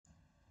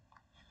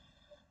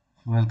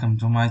Welcome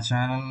to my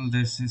channel.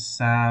 This is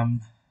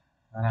Sam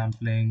and I'm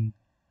playing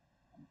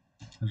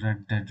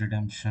Red Dead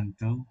Redemption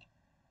 2.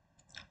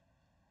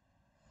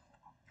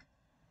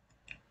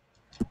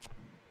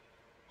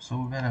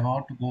 So we're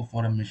about to go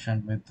for a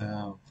mission with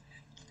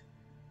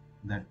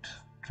that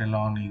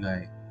Trelawney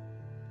guy,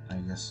 I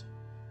guess.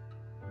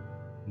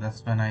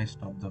 That's when I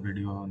stopped the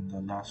video in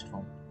the last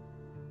one.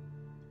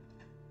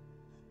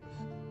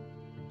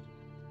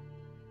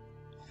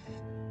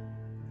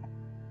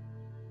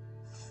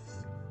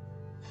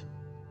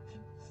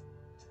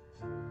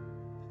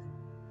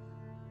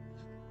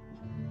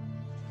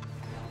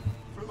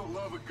 For the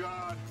love of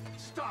God,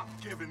 stop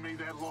giving me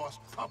that lost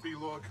puppy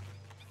look.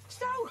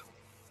 So,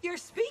 you're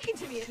speaking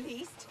to me at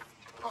least.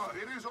 Oh,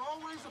 it is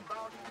always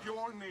about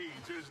your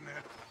needs, isn't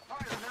it?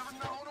 I have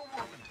never known a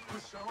woman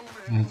with so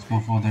many Let's go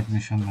for that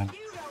mission then.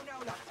 You don't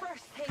know the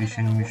first thing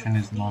Fishing about a mission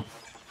woman's is not.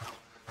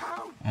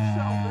 How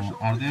selfish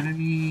Are there Are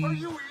any?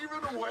 you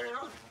even aware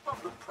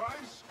of the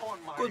price on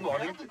my Good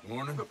morning. head?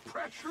 Morning. The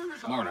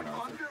pressures Morning, I'm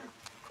Arthur. under?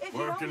 If you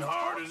Working always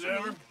hard talk as to me,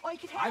 ever? I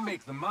could I help.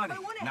 make the money, I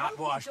wanna not help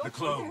you, wash the don't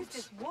you? There's clothes.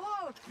 this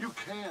wall. You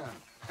can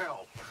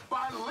help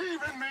by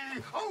leaving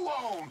me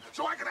alone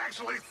so I can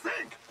actually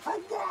think for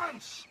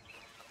once.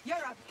 You're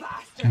a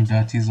bastard. And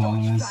that is Dutch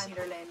always.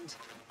 Vanderland.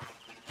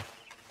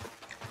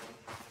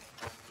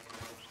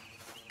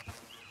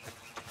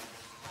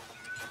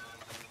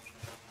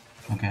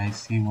 Okay, I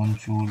see one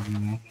chore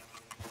here.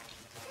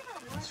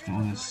 Let's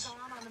do this.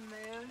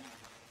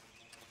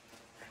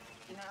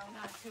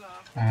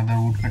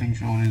 Another woodcutting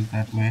shore is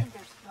that way.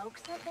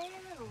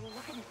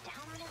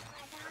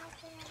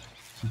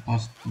 So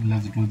first,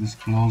 let's do this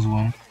close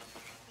one.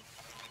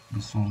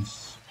 This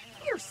one's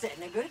You're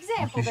setting a good the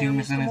example there, fishing Mr.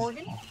 mission is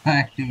Morgan.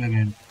 active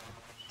again.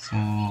 So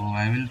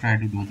I will try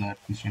to do that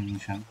fishing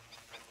mission.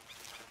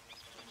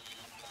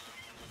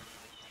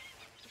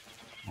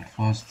 But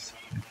first,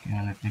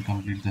 let me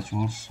complete the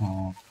chores.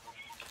 So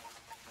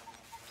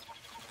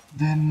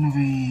then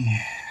we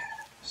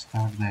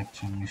start the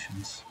actual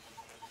missions.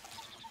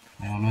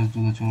 I always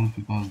do the chores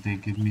because they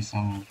give me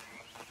some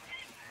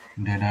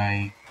dead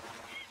eye,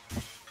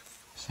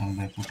 some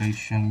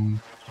reputation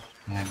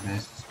like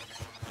this.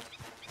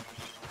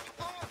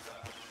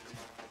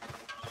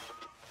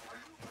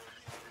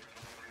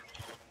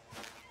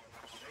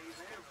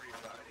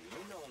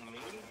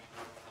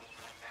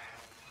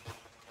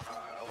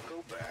 I'll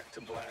go back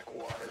to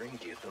Blackwater and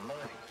get the money.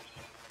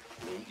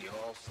 Meet you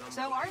all some.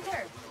 So,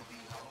 Arthur,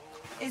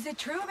 is it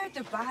true about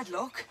the bad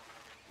luck?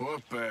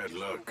 What bad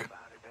luck?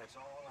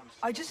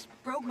 I just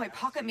broke my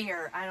pocket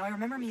mirror, and I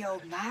remember me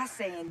old ma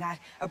saying that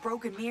a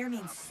broken mirror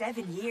means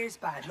 7 years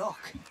bad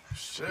luck.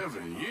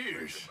 7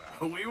 years?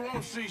 We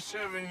won't see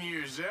 7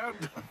 years out.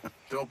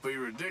 Don't be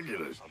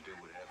ridiculous.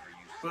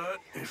 But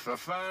if I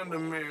find a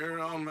mirror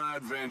on my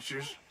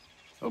adventures,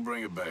 I'll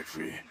bring it back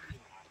for you.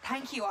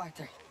 Thank you,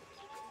 Arthur.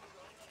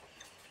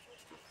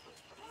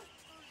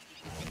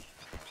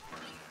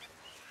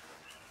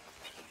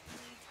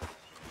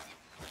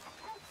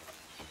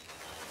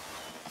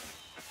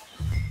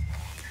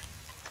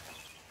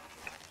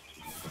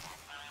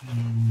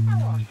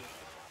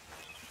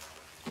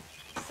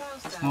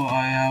 So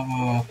I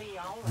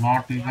have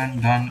not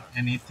even done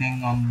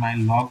anything on my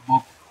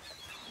logbook.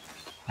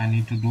 I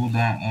need to do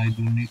that. I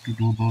do need to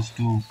do those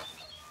two.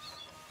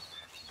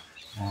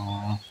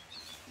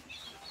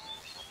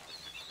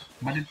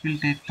 But it will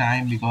take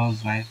time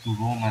because I have to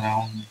roam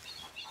around,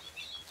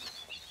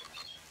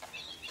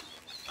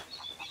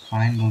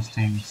 find those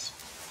things.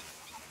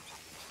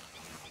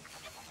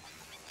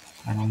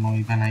 I don't know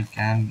even I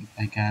can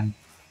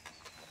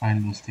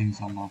find those things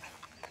or not.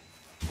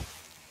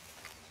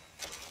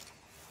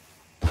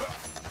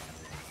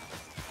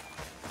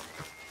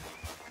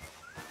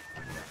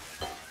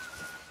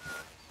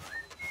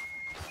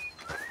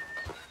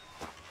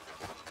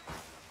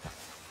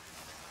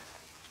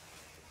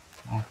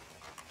 Oh,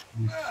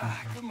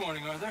 Good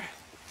morning, Arthur.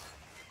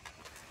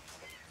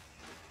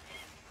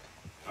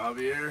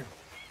 Javier.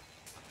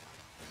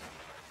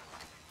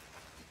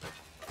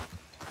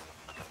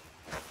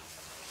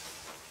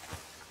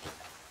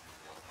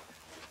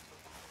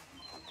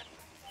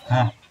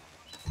 huh.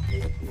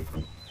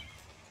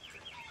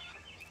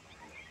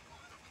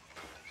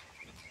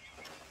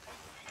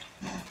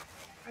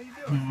 How you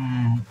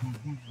doing?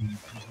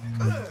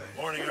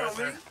 Morning, You know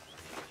Arthur. me.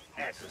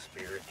 That's the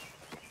spirit.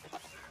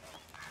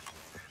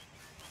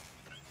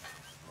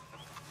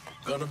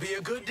 Gonna be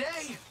a good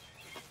day.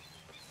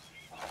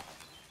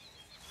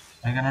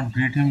 I cannot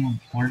greet him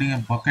holding a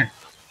bucket.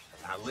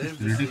 I It's live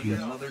to see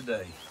ridiculous. another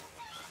day.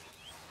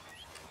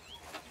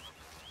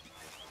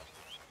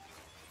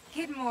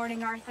 Good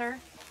morning, Arthur.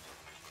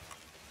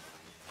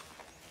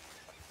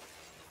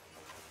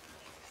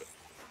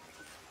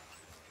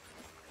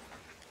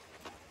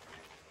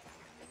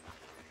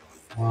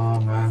 Oh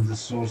man, this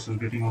source is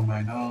getting on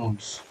my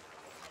nerves.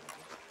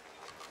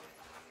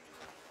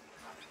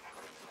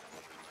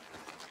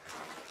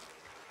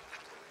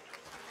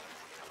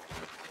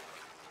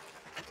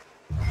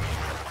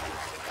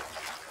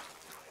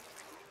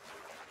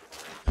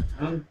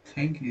 I don't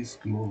think he's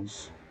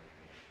close.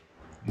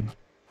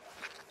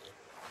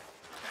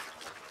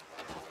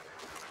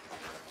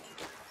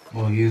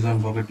 Oh, he is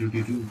on bucket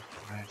duty too.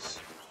 Nice.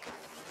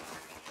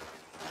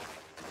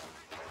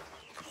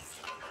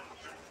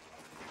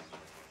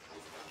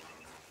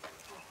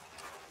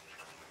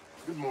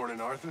 Good morning,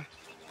 Arthur.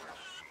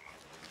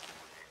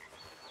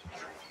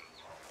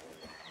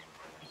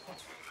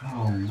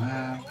 Oh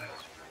man.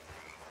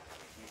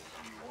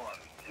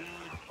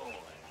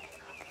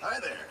 Hi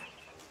there.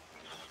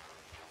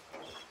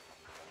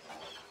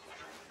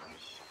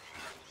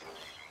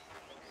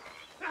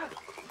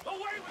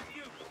 Away with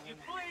you, you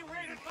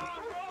flea-rated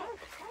mongrel!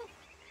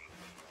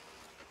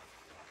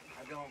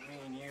 I don't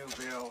mean you,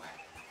 Bill,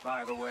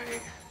 by the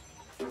way.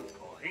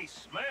 Oh, he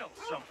smells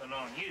something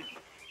on you.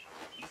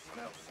 He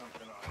smells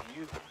something on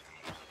you.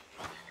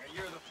 And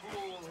you're the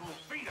fool who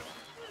feed him.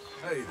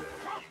 Hey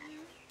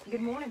there.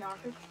 Good morning,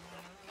 Arthur.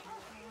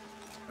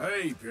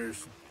 Hey,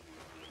 Pearson.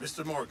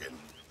 Mr. Morgan.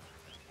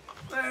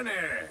 Lenny.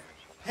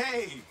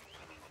 Hey!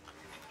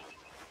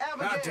 Hi,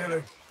 Abigail!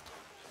 Taylor.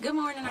 Good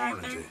morning, Morning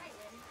Arthur. to you.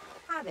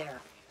 Hi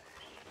there.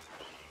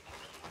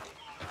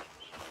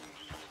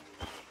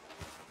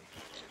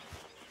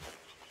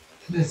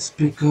 Let's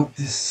pick up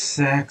this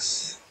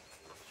sacks.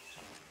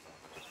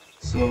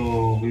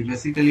 So we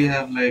basically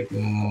have like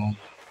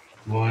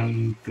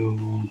 1,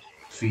 2,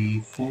 3,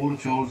 4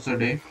 chores a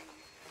day.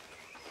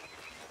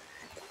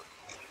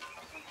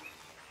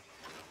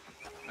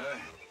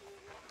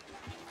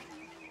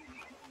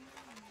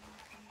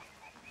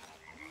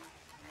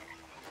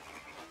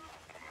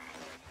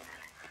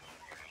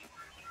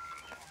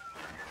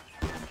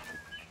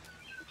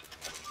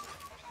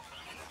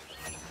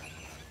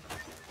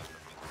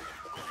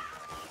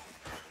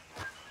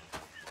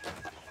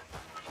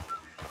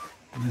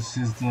 This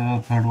is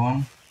the third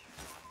one.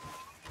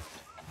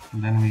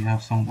 Then we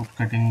have some wood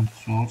cutting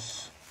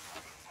chores.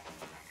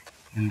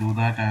 We'll do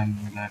that and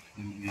that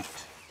will be it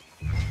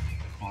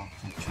for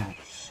the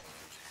chores.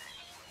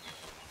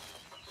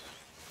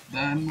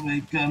 Then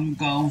we can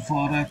go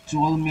for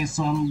actual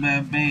mission,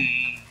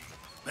 baby.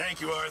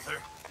 Thank you,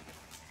 Arthur.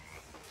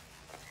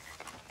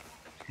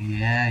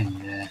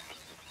 Yeah.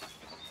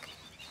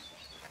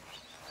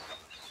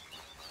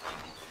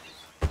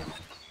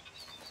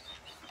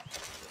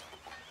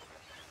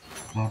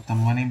 Got the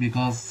money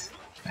because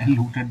I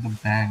looted the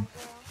bank.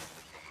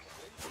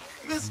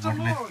 Mr. Got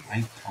like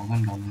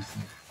Morgan. $5,000.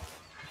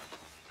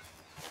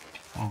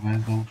 Oh,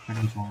 where's the wood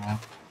cutting chore, man?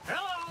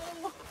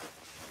 Hello!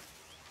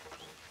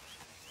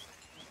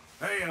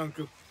 Hey,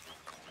 Uncle.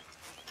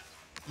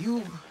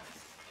 You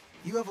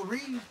ever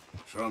read?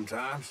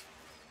 Sometimes.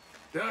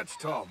 Dutch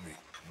taught me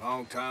a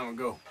long time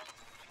ago.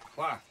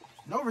 Why?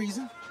 No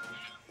reason.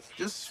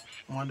 Just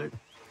wondered.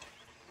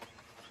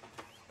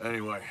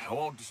 Anyway, I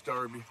won't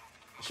disturb you.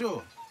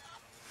 Sure.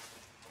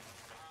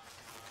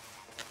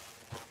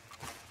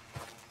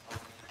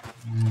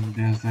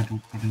 There's that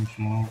wood cutting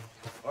chore.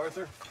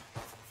 Arthur?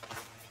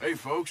 Hey,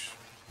 folks.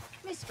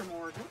 Mr.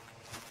 Morgan.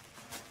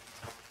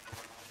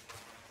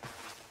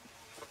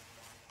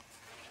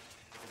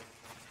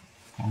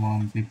 Come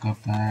on, pick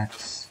up the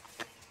axe.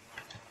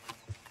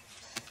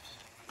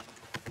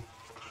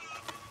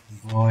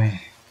 Boy.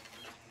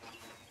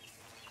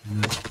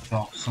 Let's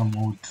chop some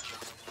wood.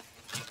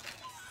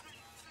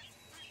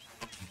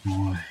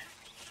 Boy.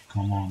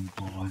 Come on,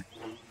 boy.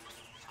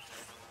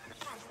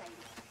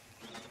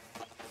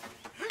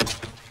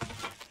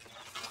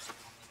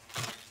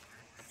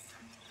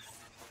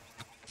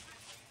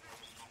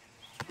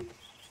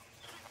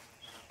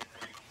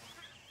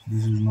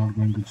 This is not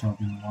going to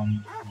chop in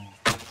one go.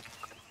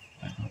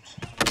 I thought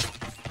so.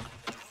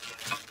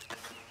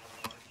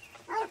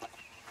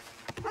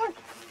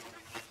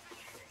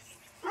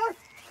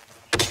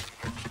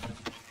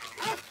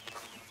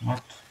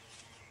 What?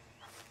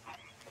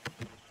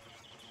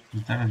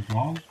 Is that a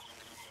dog?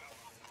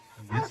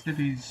 Yes, it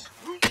is.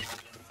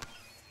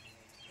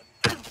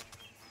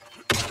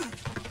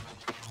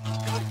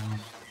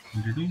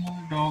 Did you have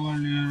a dog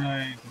earlier?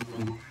 I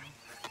don't know.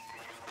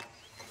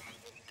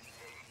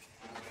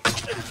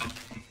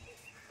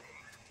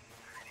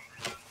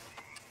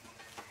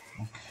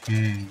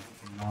 Okay,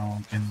 now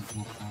I can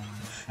go for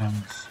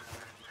missions.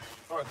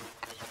 Arthur.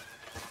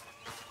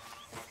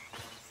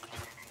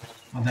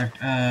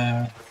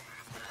 Oh,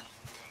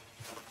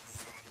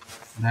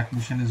 that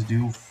mission is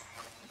due.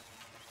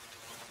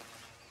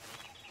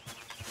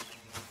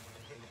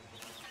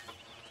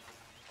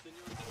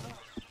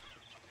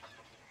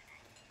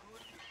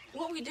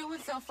 What we doing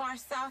so far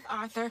south,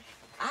 Arthur?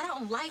 I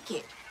don't like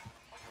it.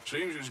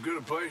 Seems as good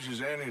a place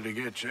as any to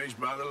get chased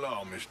by the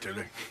law, Miss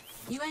Tilly.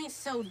 You ain't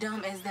so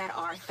dumb as that,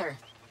 Arthur.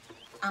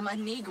 I'm a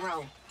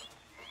Negro.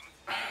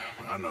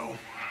 I know.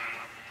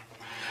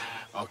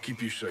 I'll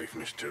keep you safe,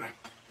 Miss Tilly.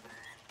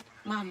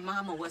 My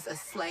mama was a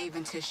slave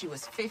until she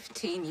was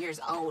 15 years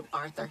old,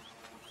 Arthur.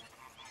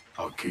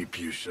 I'll keep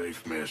you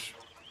safe, miss.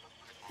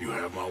 You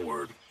have my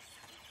word.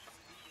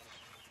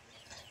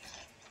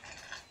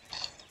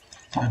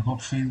 I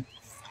hope she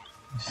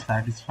is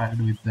satisfied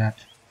with that.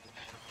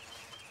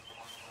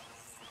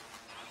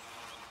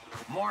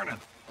 Morning.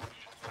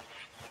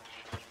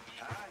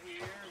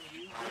 hear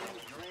you've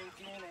been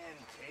drinking and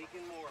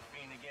taking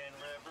morphine again,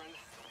 Reverend.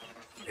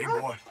 Hey,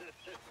 boy.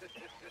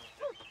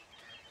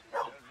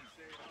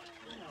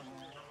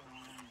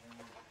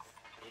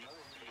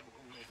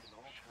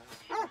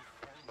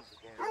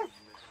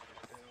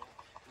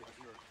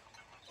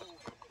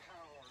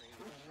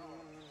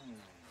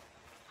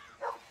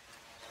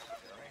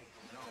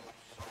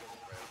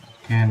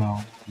 Okay,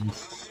 now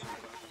let's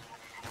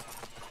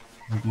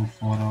go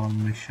for our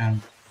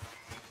mission.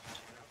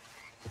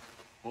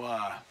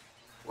 Why?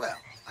 Well,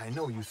 I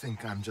know you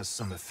think I'm just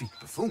some effete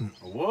buffoon.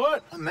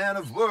 What? A man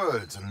of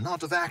words and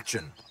not of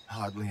action.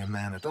 Hardly a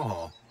man at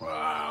all. Well,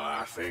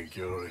 I think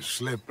you're as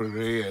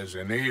slippery as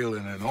an eel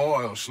in an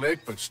oil slick,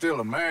 but still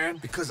a man.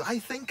 Because I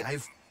think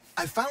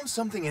I found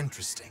something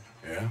interesting.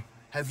 Yeah?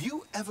 Have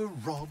you ever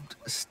robbed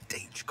a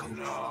stagecoach?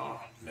 No,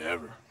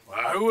 never.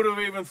 Well, who would have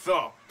even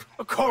thought?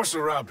 Of course I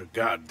robbed a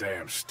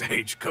goddamn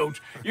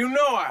stagecoach. You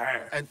know I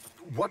have. And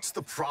what's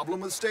the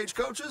problem with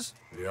stagecoaches?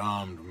 The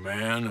armed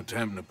man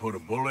attempting to put a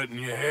bullet in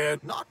your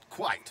head? Not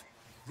quite.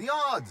 The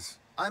odds.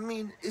 I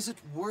mean, is it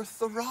worth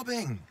the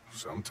robbing?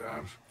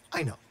 Sometimes.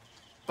 I know.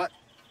 But,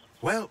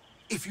 well,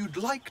 if you'd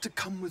like to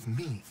come with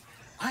me,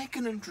 I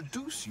can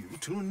introduce you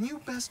to a new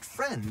best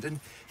friend, and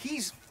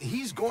he's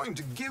going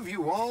to give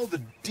you all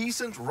the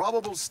decent,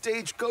 robbable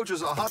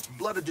stagecoaches a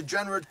hot-blooded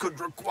degenerate could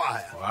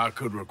require. Well, I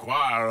could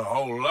require a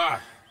whole lot.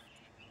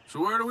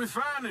 So where do we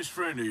find this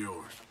friend of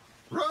yours?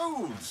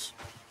 Roads!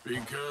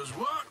 Because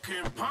what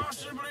can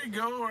possibly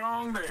go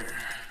wrong there?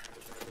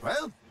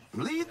 Well,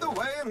 lead the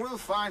way and we'll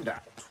find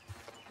out.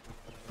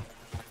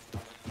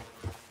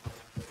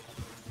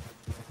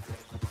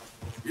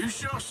 You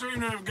sure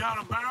seem to have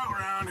got about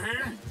around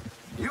here.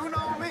 You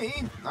know me.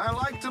 I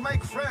like to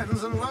make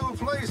friends in low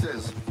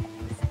places.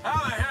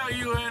 How the hell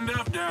you end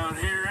up down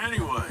here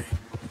anyway?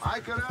 I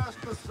could ask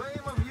the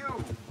same of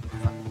you.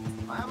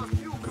 I have a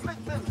few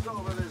commitments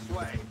over this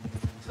way.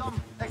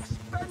 Some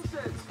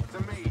expenses to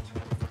meet.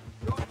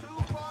 You're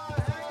too far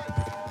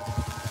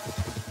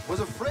ahead. Was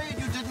afraid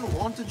you didn't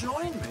want to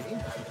join me.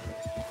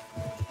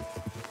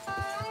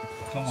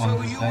 Come So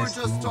on, you were guys,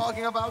 just move.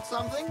 talking about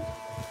something?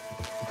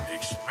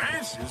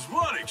 Expenses?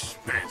 What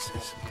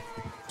expenses?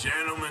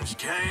 Gentlemen's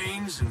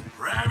canes and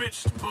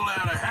rabbits to pull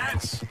out of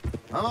hats?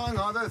 Among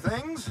other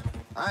things,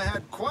 I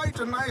had quite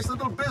a nice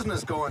little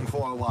business going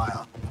for a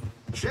while.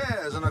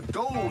 Shares in a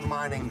gold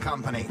mining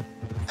company.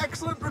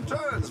 Excellent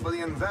returns for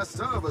the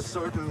investor of a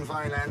certain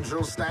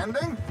financial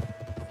standing.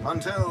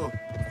 Until,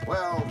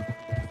 well,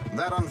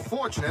 that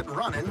unfortunate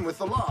run-in with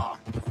the law.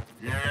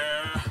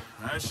 Yeah,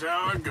 that's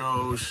how it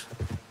goes.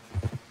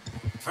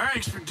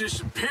 Thanks for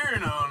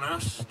disappearing on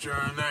us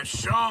during that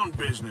Sean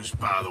business,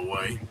 by the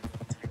way.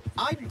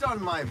 I'd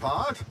done my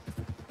part.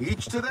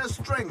 Each to their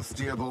strengths,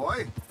 dear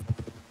boy.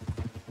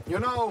 You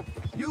know,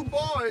 you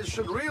boys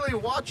should really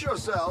watch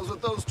yourselves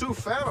with those two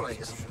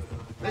families.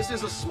 This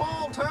is a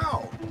small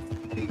town.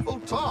 People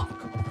talk.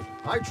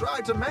 I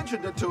tried to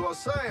mention it to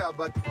Osea,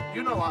 but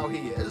you know how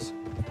he is.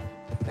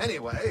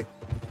 Anyway,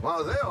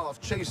 while they're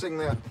off chasing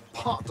their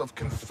pot of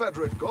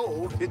Confederate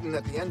gold hidden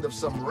at the end of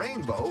some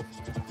rainbow,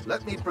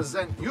 let me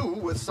present you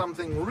with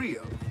something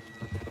real.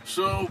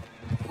 So,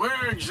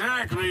 where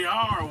exactly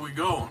are we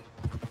going?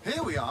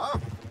 Here we are.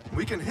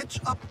 We can hitch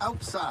up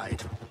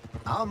outside.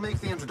 I'll make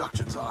the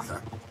introductions,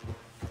 Arthur.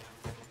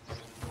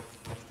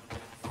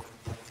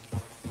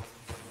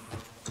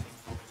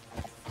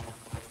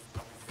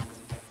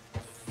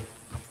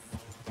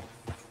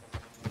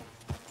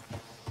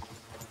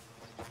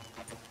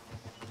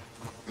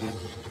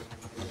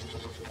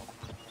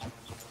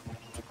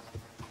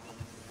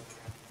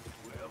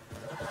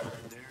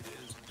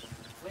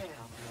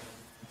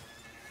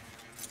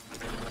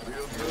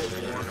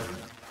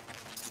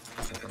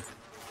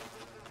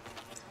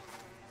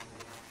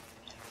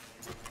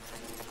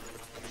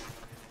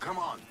 Come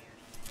on.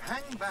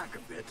 Hang back a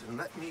bit and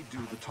let me do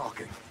the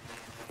talking.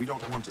 We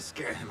don't want to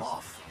scare him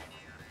off.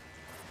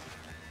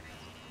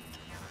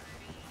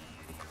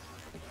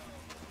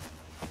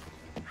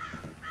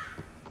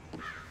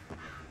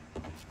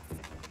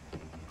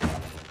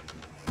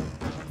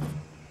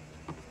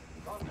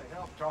 Thought to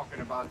help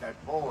talking about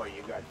that boy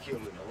you got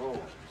killed in the road.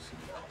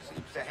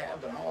 Seems to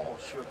have them all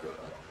shook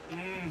up.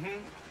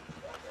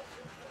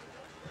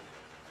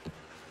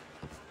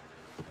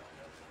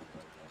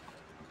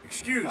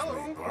 Excuse me,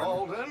 Hello, partner.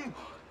 Alden.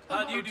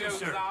 How do you do,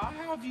 sir? How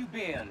have you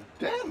been?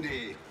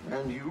 Dandy.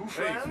 And you, Hey,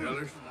 friend?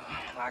 fellas.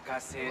 Like I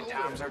said,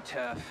 times are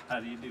tough. How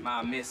do you do?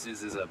 My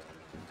missus is a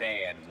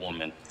bad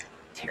woman.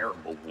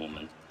 Terrible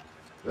woman.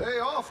 They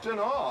often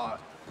are.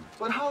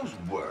 But how's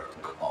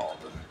work,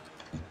 Alden?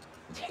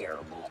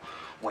 Terrible.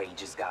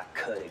 Wages got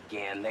cut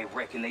again. They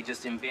reckon they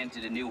just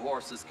invented a new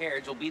horseless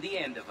carriage will be the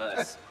end of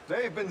us.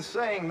 They've been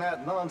saying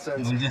that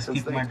nonsense You'll just since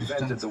keep they my invented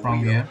distance the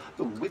from wheel. here.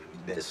 The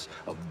wickedness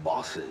of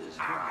bosses.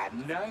 I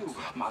know.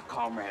 My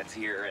comrades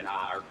here and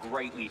I are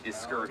greatly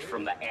discouraged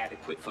from the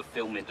adequate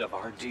fulfillment of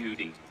our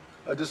duty.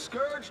 A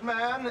discouraged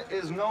man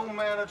is no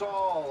man at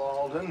all,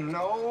 Alden.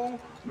 No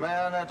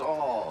man at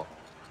all.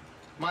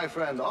 My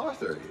friend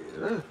Arthur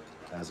here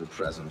has a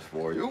present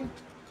for you.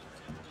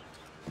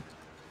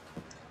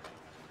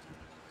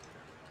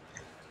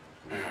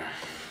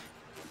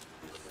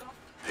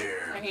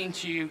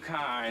 Ain't you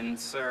kind,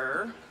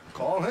 sir?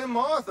 Call him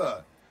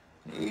Arthur.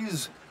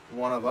 He's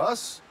one of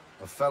us,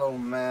 a fellow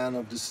man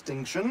of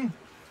distinction.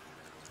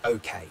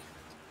 Okay,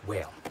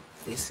 well,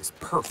 this is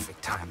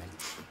perfect timing.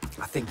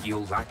 I think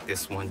you'll like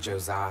this one,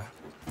 Josiah.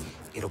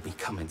 It'll be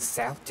coming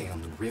south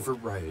down the River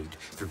Road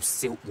through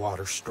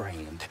Siltwater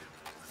Strand.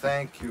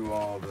 Thank you,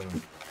 Alden.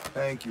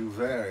 Thank you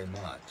very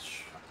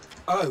much.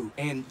 Oh,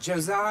 and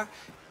Josiah,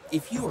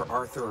 if you or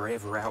Arthur are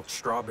ever out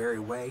Strawberry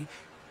Way,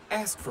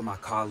 ask for my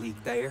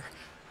colleague there.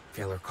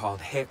 Feller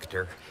called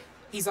Hector.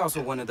 He's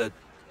also one of the...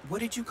 What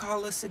did you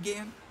call us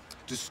again?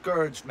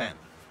 Discouraged men,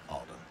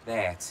 Alden.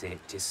 That's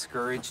it,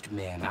 discouraged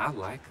men. I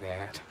like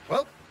that.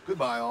 Well,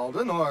 goodbye,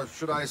 Alden, or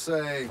should I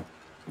say,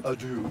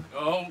 adieu.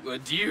 Oh,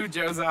 adieu,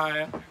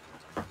 Josiah.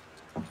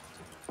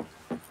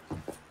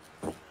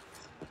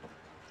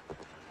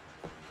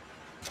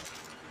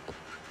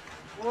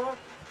 What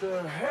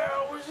the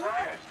hell was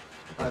that?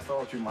 I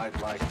thought you might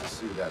like to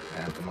see that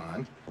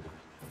pantomime.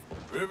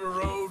 River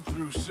Road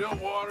through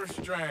Siltwater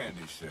Strand,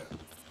 he said.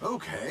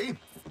 Okay.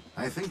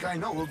 I think I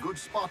know a good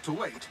spot to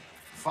wait.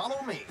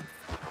 Follow me.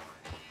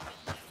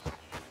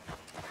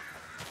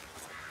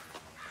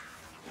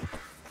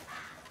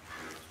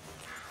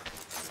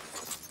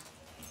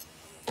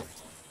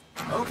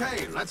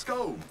 Okay, let's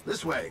go.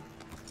 This way.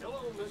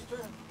 Hello, mister.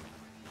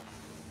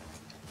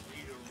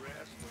 Need a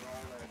rest with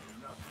all that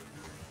nothing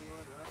you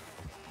doing, huh?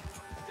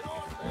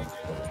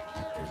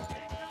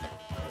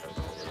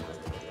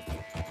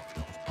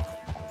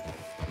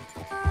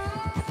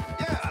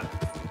 Yeah.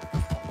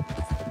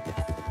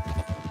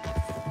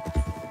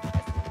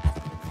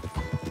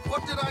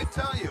 What did I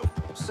tell you?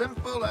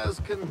 Simple as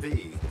can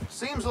be.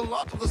 Seems a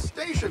lot of the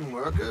station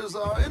workers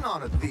are in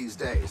on it these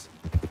days.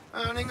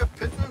 Earning a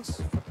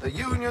pittance, the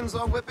unions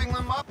are whipping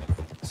them up,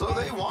 so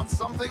they want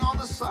something on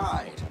the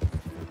side.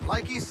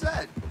 Like he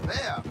said,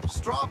 there,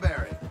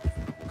 Strawberry.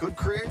 Could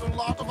create a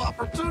lot of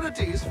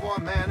opportunities for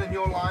a man in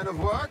your line of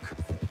work.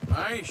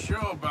 I ain't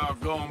sure about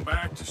going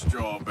back to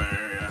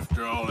Strawberry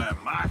after all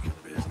that market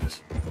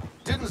business.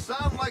 Didn't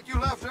sound like you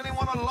left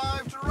anyone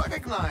alive to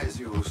recognize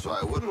you, so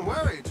I wouldn't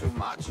worry too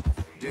much,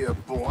 dear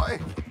boy.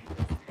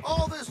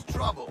 All this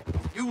trouble,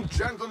 you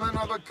gentlemen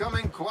are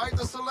becoming quite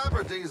the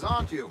celebrities,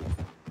 aren't you?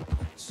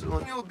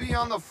 Soon you'll be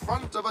on the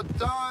front of a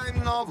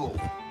dime novel.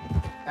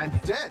 And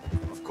dead,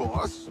 of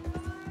course.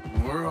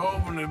 We're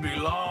hoping to be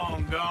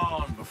long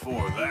gone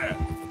before that.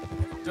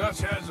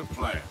 Dutch has a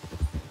plan.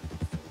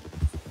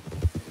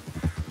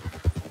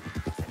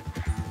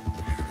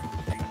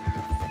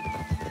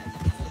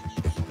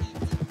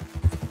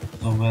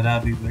 So where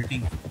are we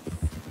waiting?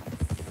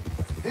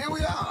 Here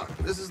we are.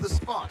 This is the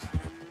spot.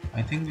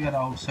 I think we are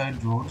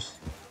outside roads.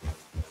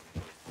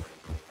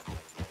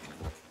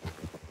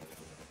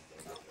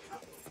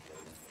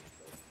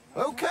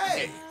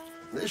 Okay.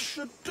 This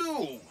should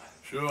do.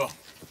 Sure.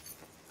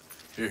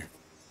 Here.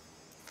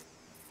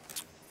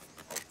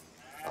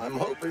 I'm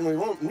hoping we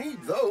won't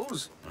need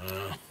those.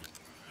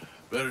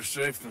 Better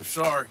safe than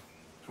sorry.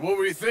 So what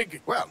were you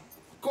thinking? Well,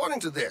 according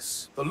to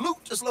this, the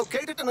loot is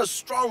located in a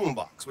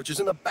strongbox, which is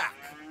in the back.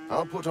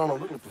 I'll put on a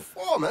little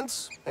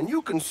performance, and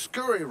you can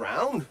scurry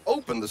around,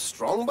 open the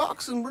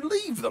strongbox, and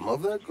relieve them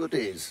of their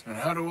goodies. And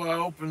how do I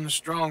open the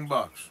strong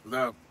box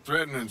without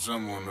threatening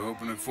someone to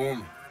open it for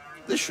me?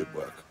 This should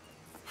work.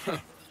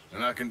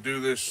 And I can do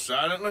this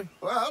silently?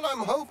 Well, I'm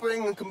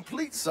hoping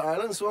complete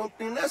silence won't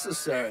be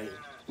necessary.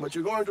 But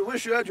you're going to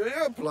wish you had your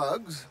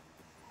earplugs.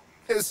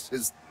 This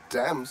is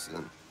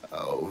Damson.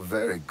 Oh,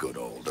 very good,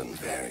 Alden,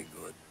 very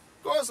good.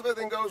 Of course, if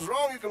anything goes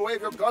wrong, you can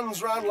wave your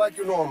guns around like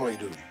you normally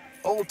do.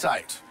 Hold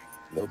tight.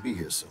 They'll be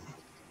here soon.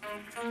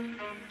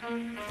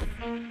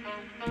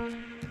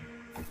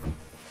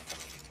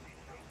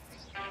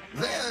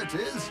 There it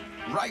is.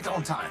 Right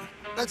on time.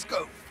 Let's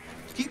go.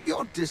 Keep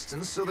your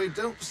distance so they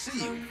don't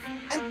see you.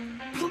 And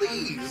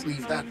please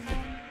leave that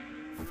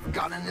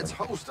gun in its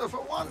holster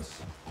for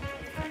once.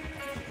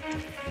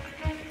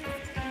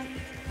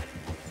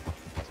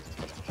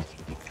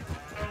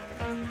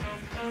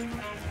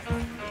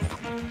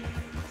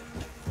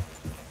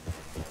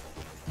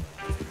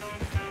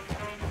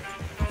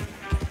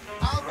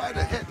 I'll ride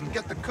ahead and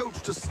get the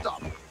coach to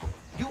stop.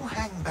 You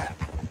hang back.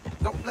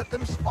 Don't let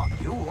them spot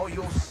you or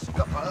you'll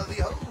scupper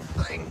the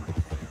whole thing.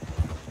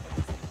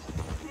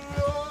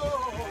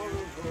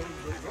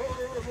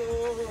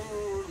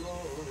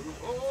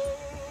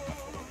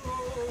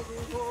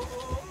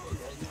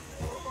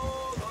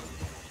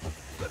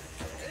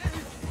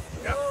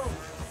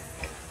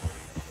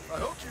 I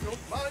hope you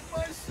don't mind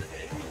my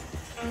singing.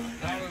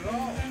 Not at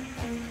all.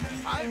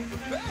 I'm the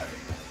best.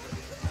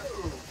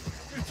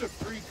 It's a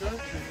free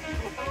country.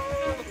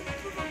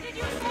 Did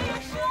you say a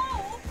show?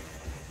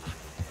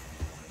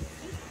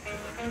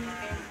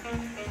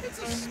 It's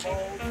a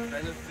small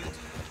benefit.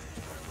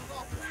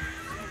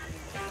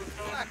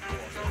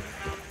 Blackwater.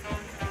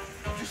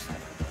 Just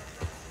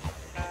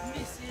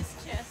Mrs.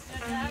 Chester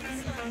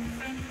Danson.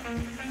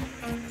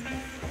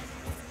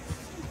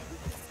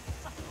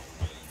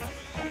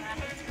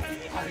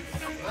 I'm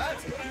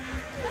flattered,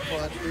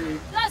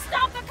 but Now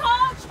stop the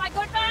coach, my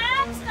good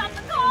man! Stop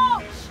the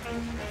coach!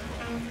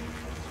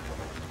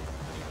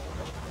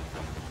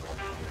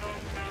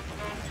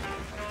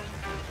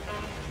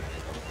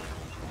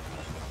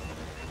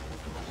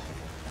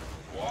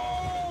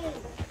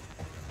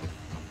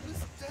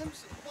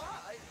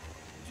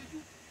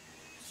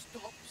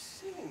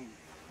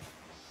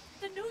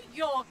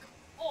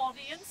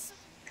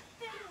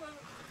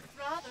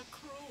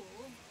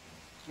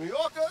 New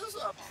Yorkers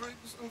are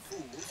prigs and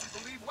fools who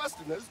believe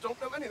Westerners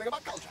don't know anything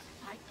about culture.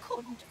 I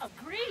couldn't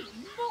agree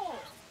more.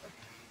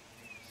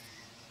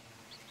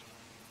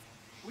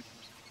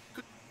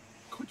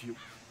 Could you?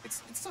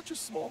 It's such a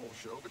small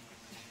show, but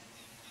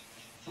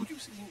would you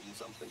sing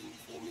something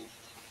for me?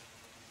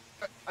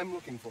 I'm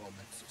looking for a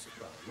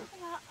mezzo-soprano.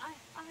 Well,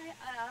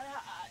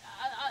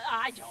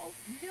 I don't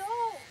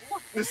know.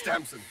 Miss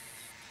Damson,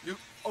 you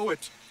owe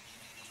it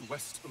to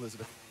West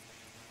Elizabeth.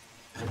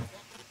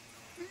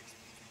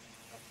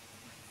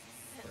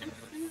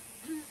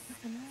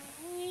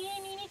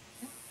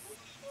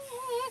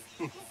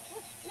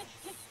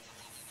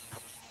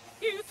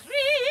 Il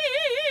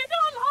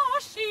trido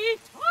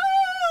lascitor,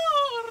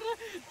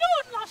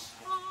 non lasciarmi.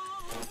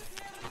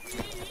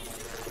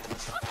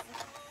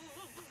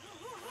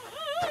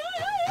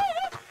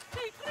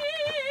 Il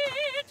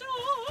trido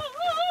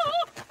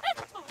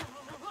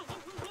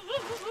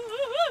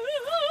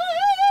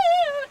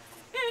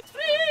il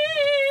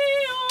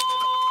trio.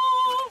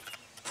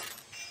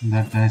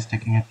 That guy is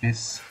taking a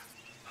piss.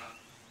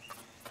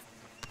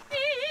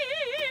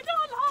 Trido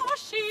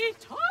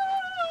lascitor,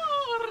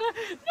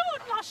 non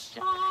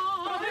lasciarmi.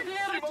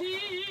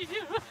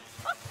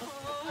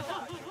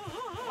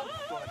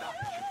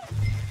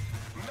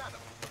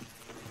 Madam,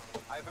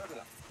 I've heard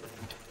enough.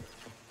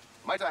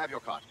 Might I have your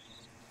card?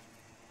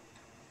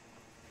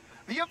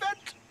 The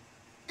event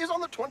is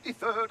on the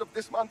 23rd of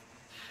this month.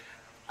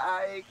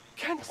 I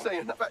can't say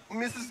enough.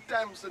 Mrs.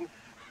 Damson,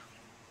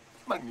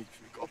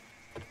 magnifico.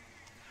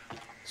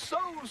 So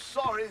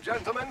sorry,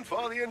 gentlemen,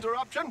 for the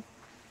interruption.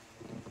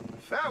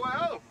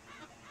 Farewell.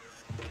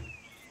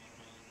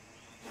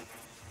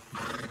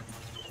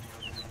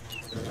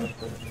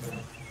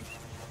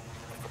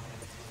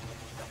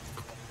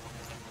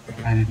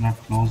 I did not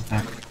close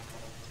that.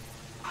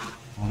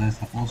 Was I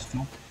supposed to?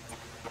 I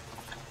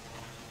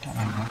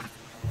don't know.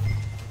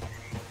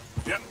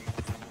 Yep.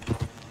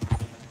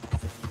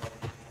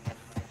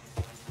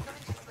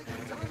 Nicely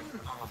done,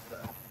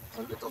 Arthur.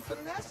 A little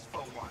finesse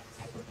for once.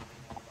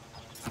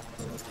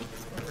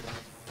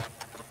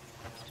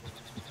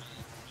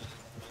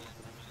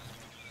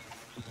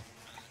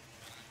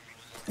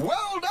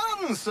 Well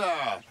done,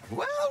 sir.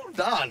 Well It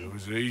done.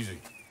 was easy.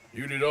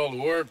 You did all the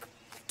work.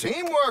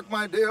 Teamwork,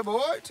 my dear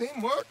boy.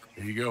 Teamwork.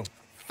 Here you go.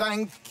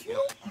 Thank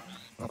you.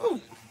 Oh,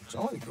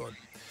 jolly good.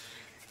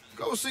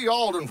 Go see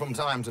Alden from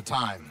time to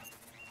time.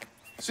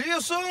 See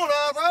you soon,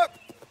 Arthur.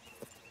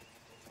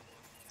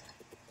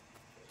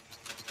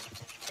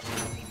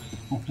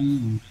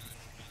 Woohoo!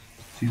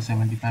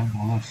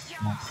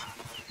 $375. Nice.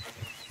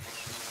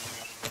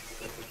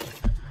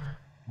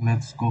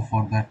 Let's go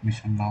for that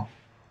mission now.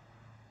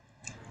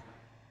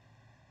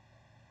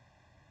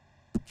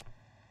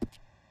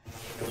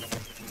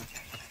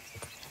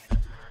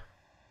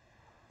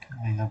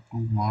 I have 2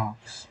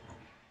 marks.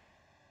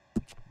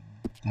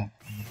 That.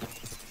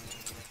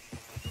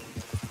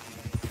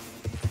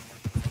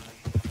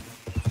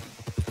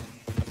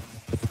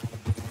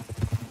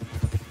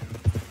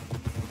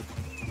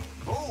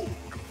 Oh,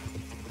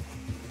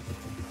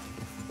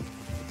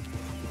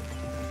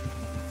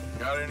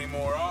 Got any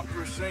more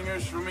opera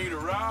singers for me to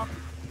rob?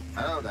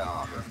 hello there,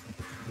 Arthur.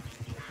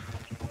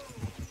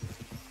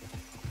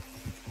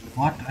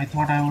 What? I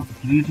thought I would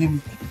read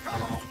him.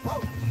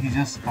 He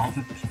just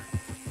started.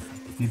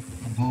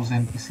 Those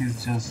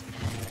NPCs just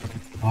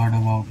heard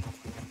about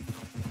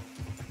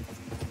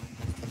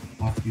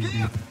what we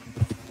did.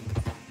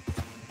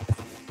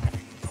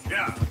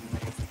 Yeah.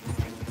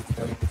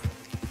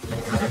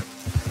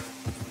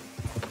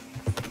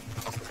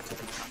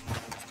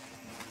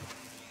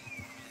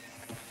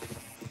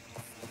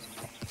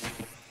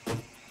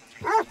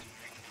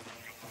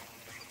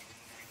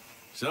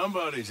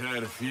 Somebody's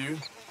had a few.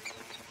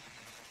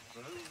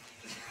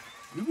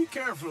 You be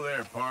careful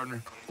there,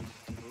 partner.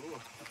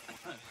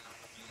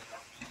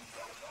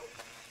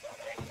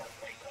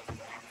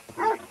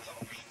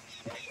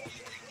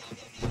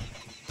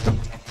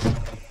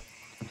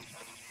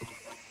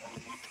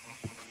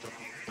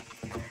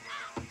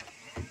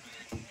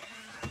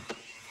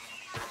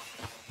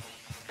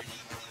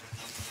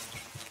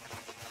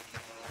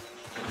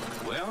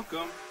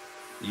 Welcome.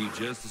 You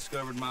just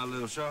discovered my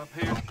little shop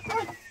here?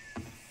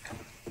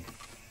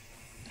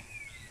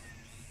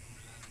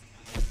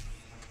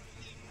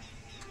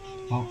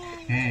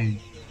 Okay.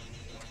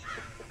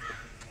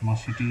 My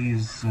city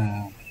is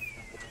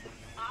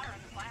Hotter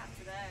in the clouds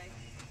today.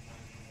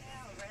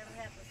 Yeah, I'd rather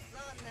have the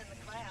sun than the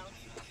clouds.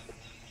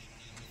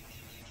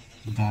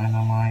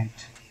 dynamite.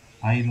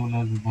 High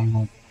roller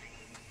revolver.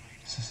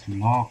 This is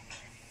locked.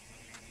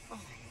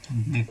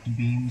 Baked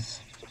beans.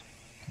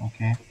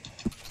 Okay.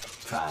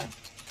 Fine.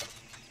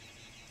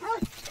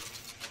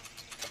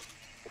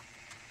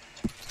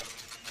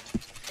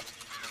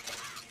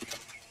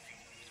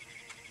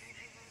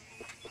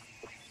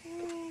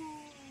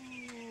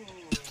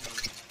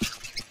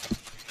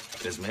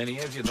 As many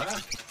as you'd like.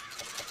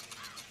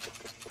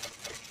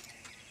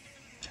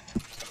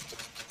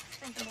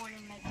 Spent the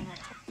morning making it.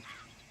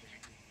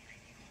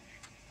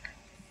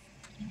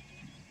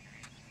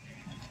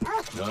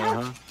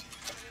 Uh-huh.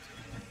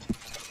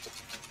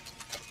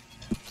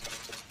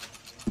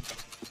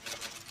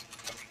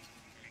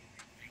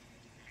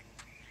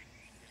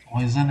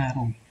 poison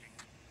arrow,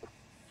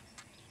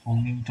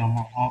 homing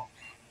tomahawk,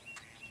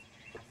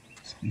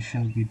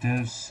 special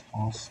bitters,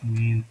 horse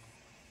meal,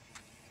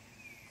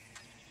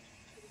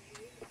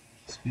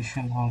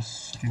 special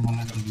horse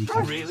stimulant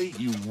vitamins, Really?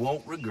 You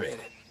won't regret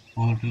it.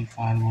 poultry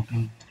fire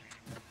bottle,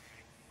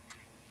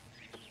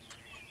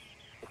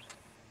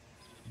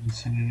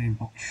 incendiary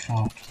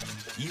buckshot,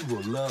 You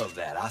will love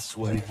that, I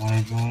swear.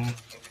 revival,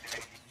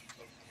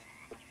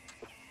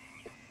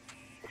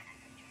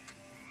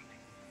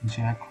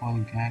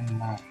 Jackwall gang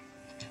map.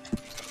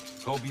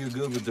 Hope you're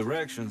good with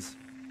directions.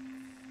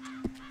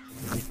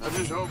 I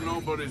just hope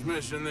nobody's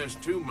missing this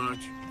too much.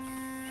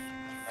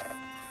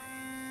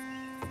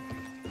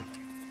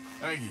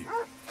 Thank you.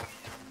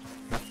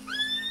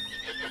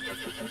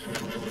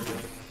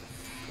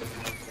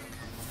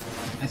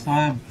 I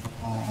saw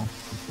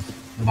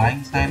a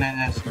buying sign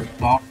and I just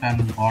stopped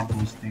and bought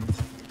those things.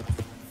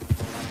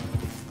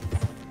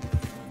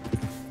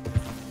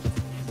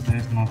 There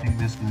is nothing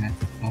this way,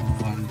 so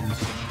I'll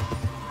just.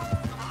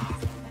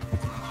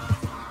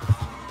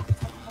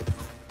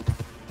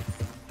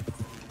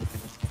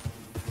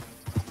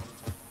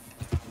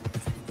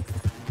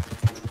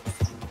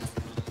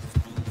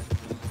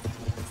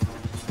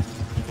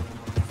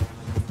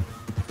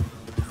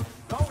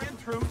 Though in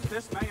truth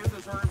this man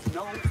deserves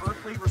no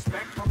earthly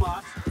respect from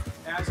us,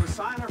 as a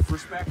sign of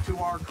respect to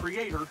our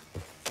Creator,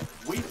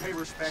 we pay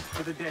respect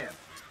to the dead.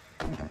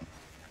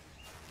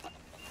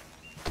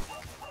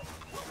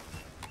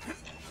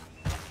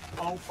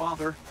 Oh,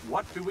 Father,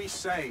 what do we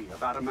say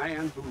about a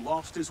man who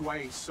lost his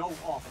way so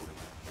awfully?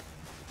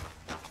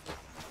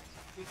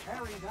 He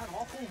carried that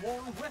awful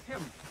war with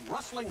him,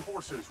 rustling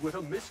horses with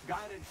a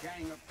misguided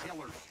gang of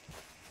killers.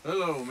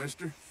 Hello,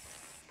 mister.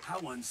 How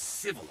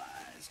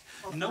uncivilized.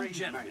 A No brave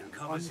gentleman man,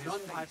 covers his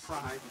undone by face.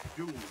 pride,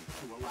 doomed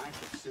to a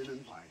life of sin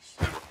and vice.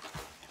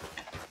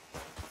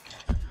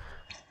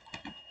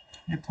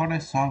 I thought I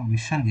saw a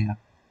mission here.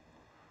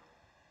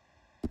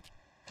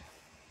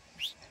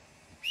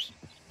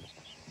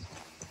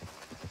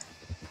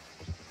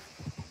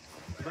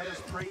 Let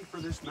us pray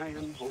for this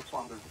man, O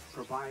Father.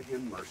 Provide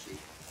him mercy.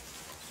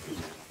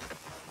 Amen.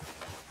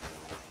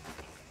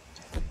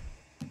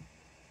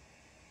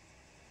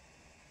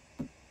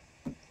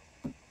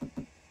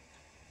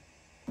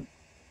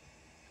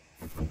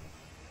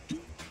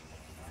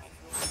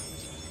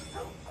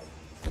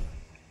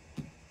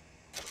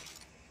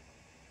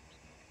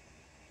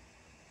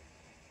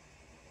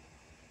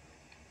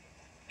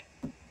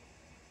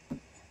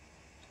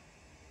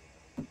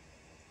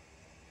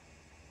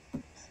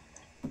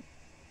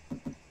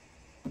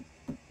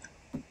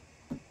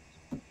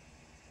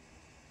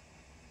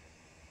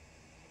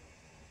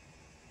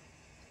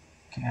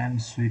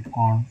 Canned sweet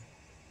corn,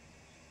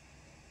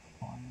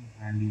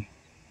 brandy.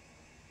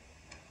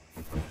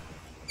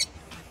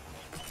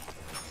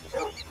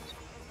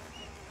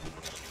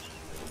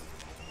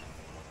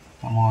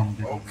 Come on,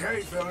 get it.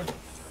 Okay, fella.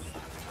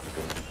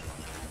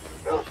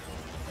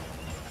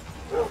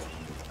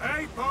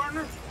 Hey,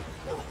 partner.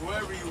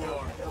 Whoever you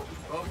are,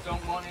 folks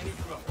don't want any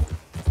trouble.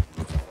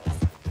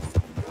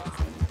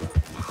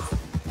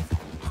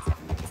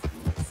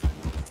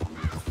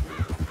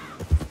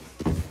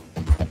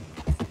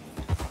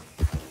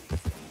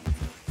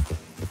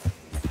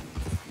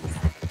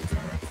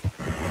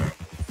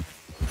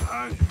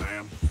 Behind you,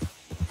 ma'am.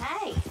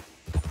 Hey.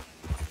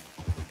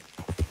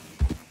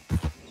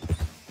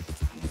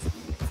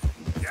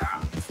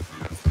 Yeah.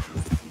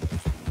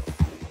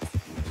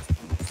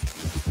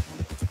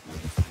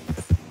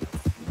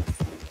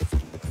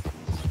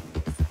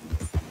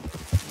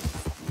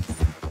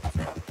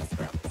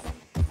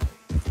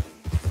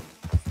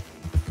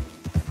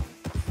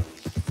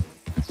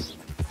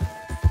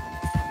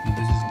 So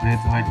this is Great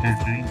White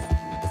Territory.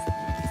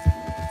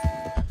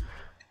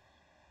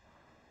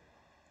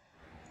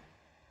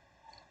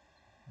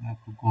 I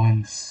have to go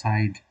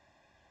inside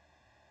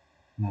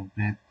the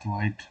Great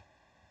White.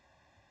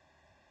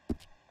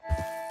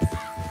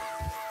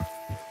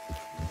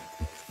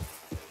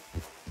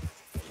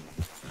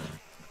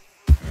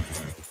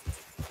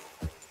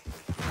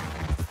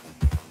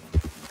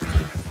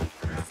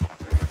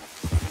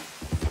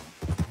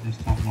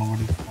 Just hope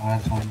nobody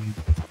fires on me.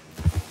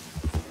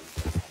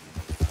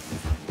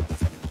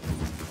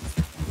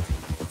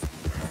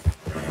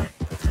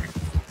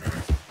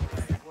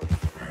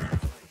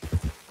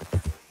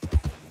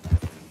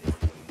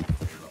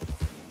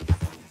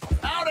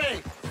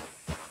 Howdy!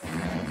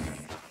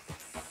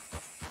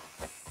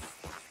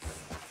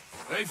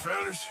 Hey,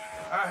 fellas.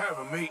 I have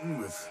a meeting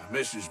with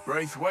Mrs.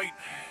 Braithwaite.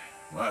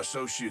 My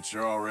associates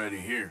are already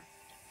here.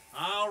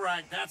 All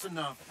right, that's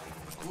enough.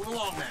 Move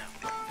along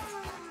now.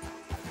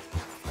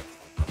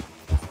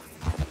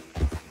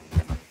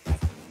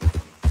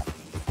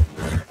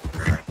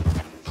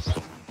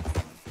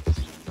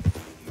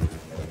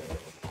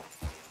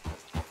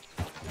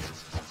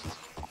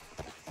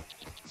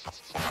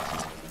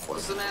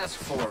 What's the mask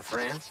for,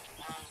 friend?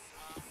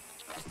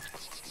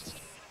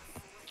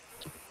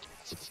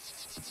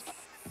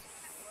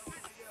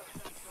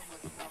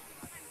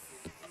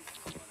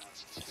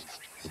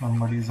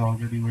 Somebody is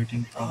already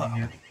waiting for me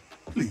here.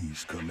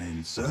 Please come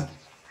in, sir.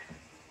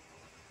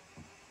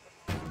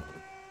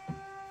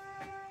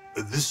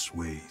 This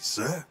way,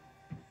 sir.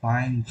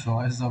 Fine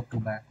choice of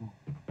tobacco.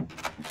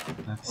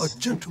 A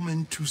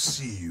gentleman to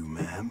see you,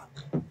 ma'am.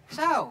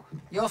 So,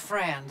 your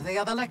friend, the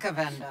other liquor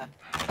vendor.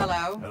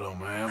 Hello. Hello,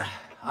 ma'am.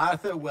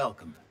 Arthur,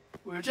 welcome.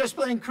 We were just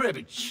playing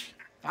cribbage.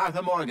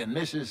 Arthur Morgan,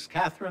 Mrs.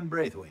 Catherine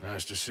Braithwaite.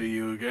 Nice to see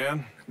you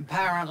again.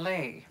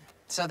 Apparently.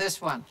 So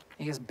this one,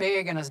 he is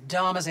big and as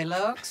dumb as he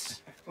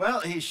looks? Well,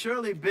 he's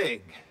surely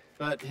big,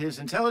 but his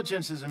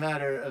intelligence is a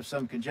matter of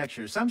some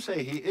conjecture. Some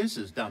say he is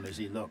as dumb as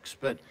he looks,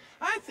 but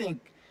I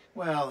think,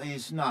 well,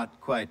 he's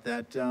not quite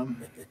that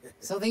dumb.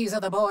 So these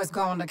are the boys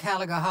going to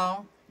Caliga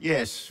Hall?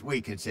 Yes,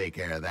 we could take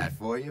care of that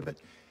for you, but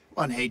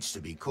one hates to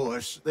be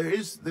coarse. There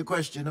is the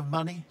question of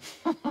money.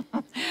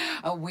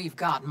 Oh, we've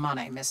got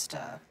money,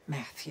 Mr.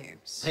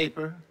 Matthews.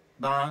 Paper,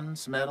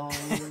 bonds, metal.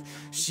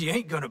 She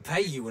ain't gonna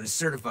pay you in a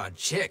certified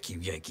check, you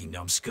Yankee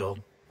numbskull.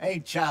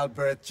 Ain't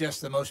childbirth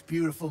just the most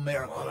beautiful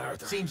miracle?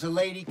 Seems a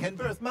lady can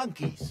birth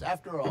monkeys,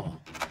 after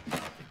all.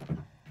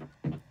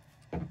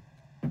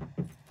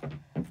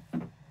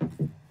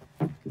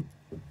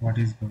 What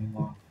is going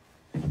on?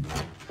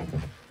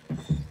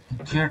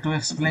 Care to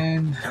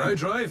explain? Can I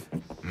drive?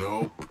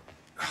 Nope.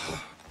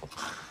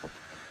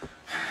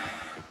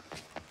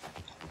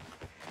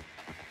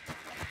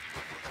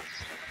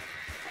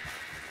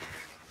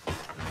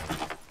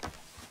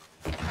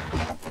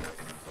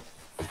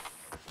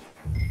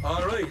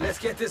 All right, let's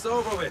get this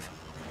over with.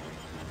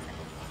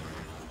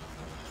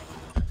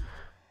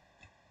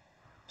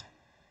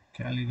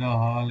 Caliga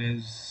Hall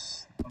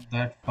is not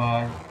that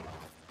far,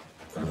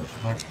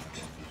 but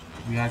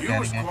we are You carrying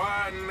was it.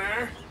 quiet in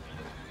there?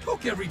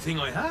 Took everything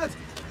I had.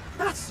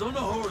 That son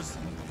of hers.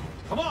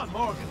 Come on,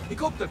 Morgan,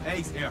 pick up the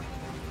pace here.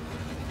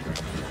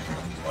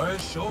 I'll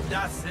shove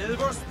that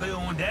silver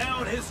spoon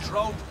down his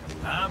throat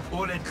and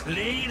pull it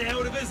clean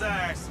out of his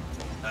arse.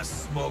 A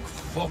smug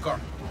fucker.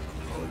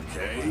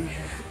 Okay.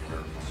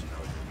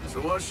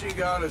 So what's she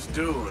got us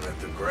doing at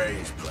the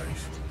Gray's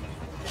place?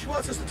 She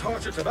wants us to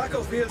torture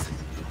tobacco fields.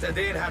 Said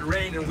they ain't had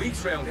rain in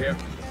weeks round here.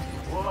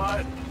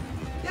 What?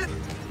 Yeah,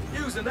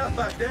 using that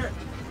back there.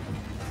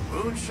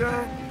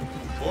 Moonshine?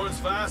 Burns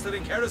faster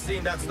than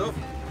kerosene, that stuff.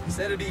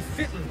 Said it'd be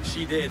fitting,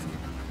 she did.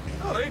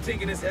 All I'm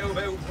thinking is how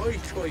about I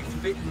try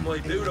fitting my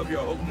boot up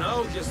your hook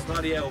now, you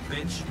snotty old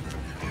bitch.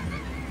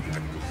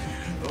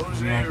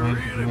 Those We are ain't going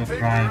to really do a picked the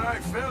crime.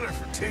 right fella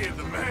for tea at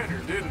the manor,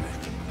 didn't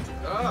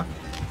they? Ah,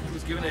 he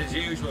was giving his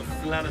usual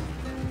flannin'.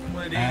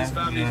 One of these And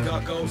families yeah.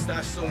 got gold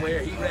stashed somewhere,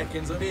 he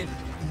reckons. I mean,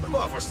 I'm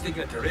all for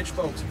sticking it to rich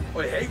folks.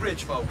 I hate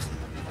rich folks.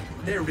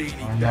 They're really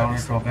now down we're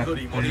some back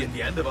bloody to money at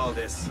the end of all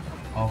this.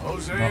 Of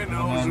Jose the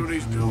knows what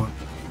he's doing.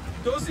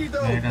 Does he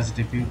though? made us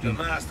The deputy.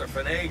 master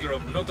finagler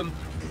of nothing.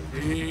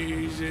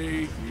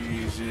 Easy,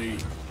 easy.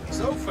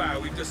 So far,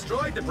 we've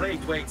destroyed the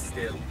Braithwaite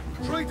still.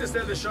 Tried to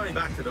sell the shine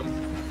back to them.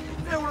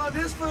 Now we're on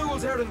this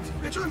fool's errand,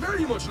 which I'm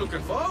very much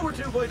looking forward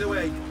to, by the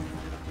way.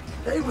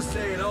 They was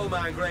saying old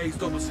man Gray's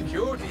double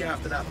security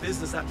after that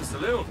business at the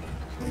saloon.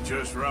 We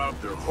just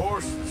robbed their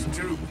horses,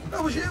 too.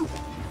 That was you?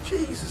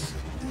 Jesus.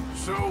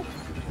 So,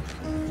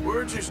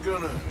 we're just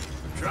gonna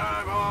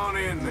drive on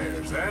in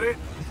there, is that it?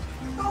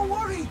 Don't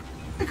worry.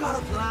 I got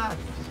a plan.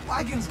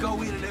 Wagons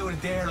go in and out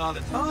of there all the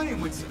time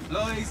with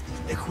supplies,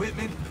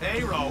 equipment,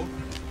 payroll.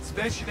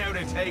 Especially now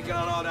they're taking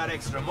on all that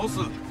extra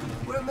muscle.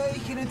 We're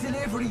making a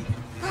delivery.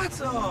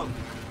 That's all.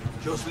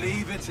 Just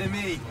leave it to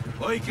me.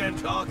 I can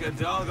talk a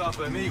dog off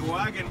a meat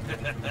wagon.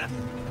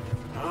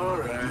 All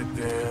right,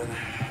 then.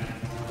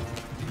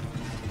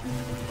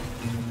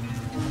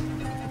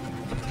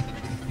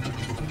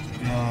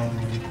 We are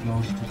very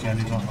close to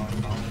Caliga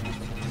Hall now.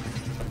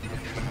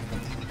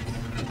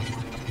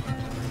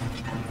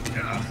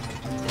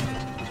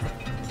 Yeah.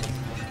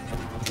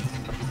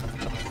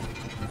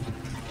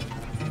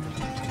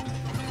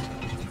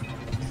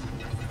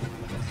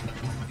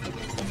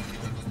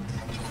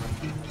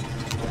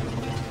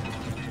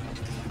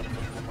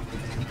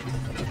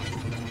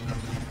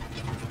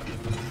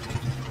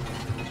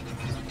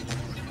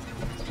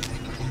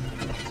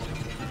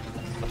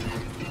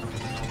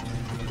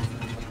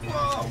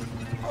 Whoa!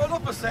 Hold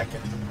up a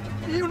second.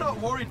 You not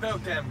worried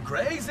about them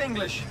Greys,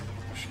 English?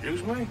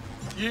 Excuse me?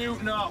 You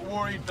not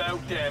worried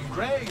about them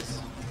Greys?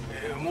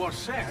 In what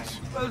sense?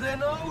 Well, they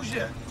knows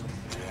you.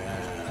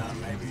 Yeah,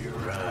 maybe you're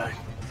right.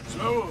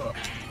 So,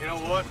 you know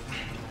what?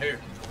 Here,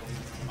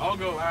 I'll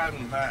go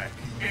hiding back.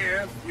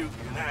 If you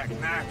can act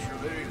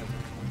naturally and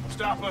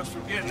stop us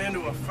from getting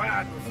into a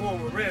fight before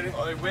we're ready.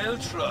 I will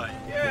try.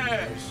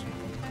 Yes.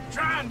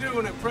 Try and do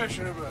an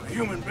impression of a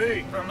human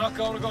being. I'm not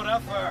going to go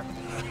that far.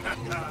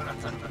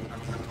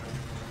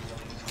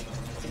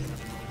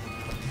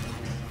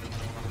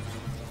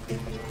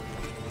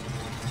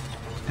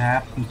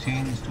 Tap to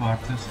change to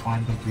Arthur's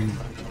point of view.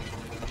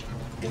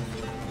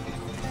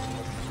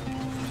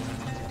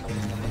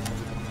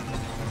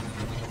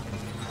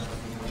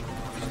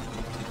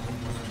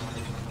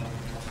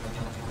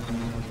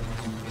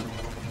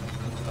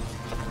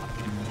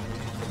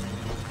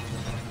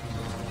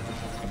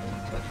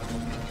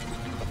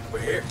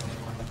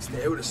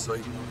 out of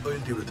sight. I'll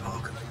do the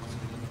talking.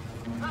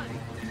 Hey,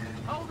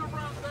 hold him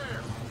right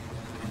there.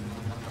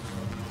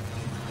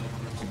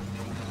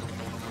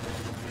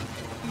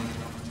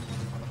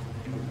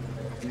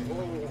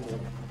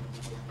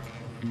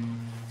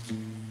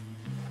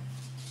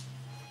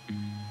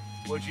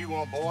 What you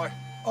want, boy?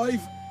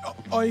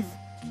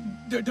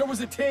 There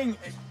was a thing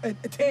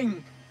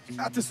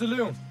at the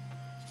saloon.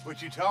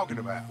 What you talking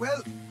about?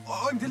 Well,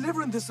 I'm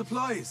delivering the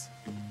supplies.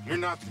 You're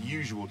not the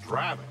usual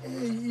driver.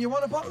 You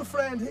want a bottle,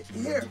 friend?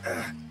 Here.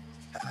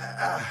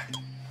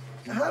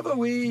 Have a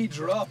wee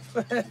drop.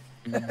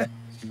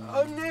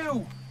 I'm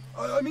new.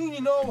 I mean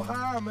you no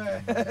harm.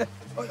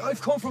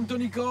 I've come from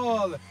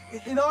Donegal,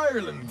 in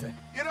Ireland.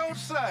 You don't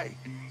say.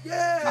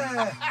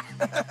 Yeah.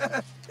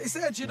 They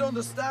said you'd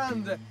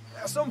understand.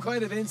 Some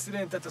kind of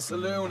incident at the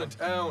saloon in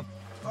town.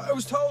 I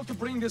was told to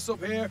bring this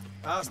up here.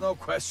 Ask no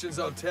questions,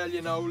 I'll tell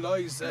you no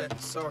lies,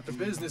 sort of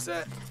business.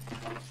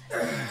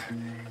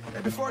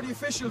 Before the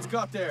officials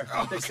got there,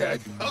 they said.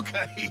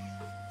 Okay.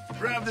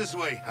 Drive this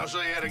way. I'll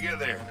show you how to get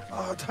there.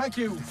 Oh, thank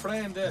you,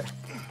 friend.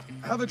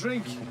 Have a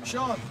drink,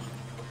 Sean.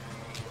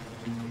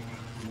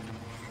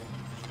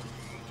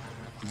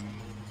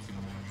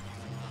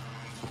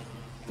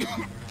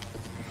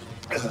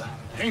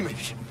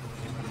 Hamish.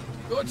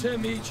 Good to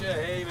meet you,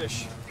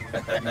 Hamish.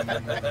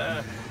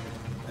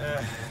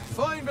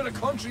 Fine bit of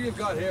country you've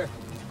got here.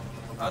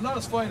 Not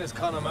as fine as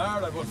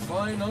Connemara, but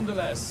fine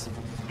nonetheless.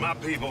 My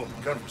people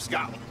come from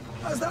Scotland.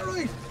 Is that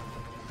right?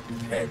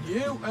 And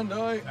you and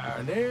I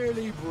are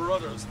nearly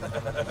brothers.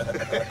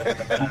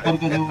 ऊपर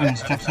का जो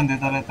instruction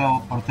देता रहता है वो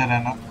पढ़ते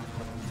रहना.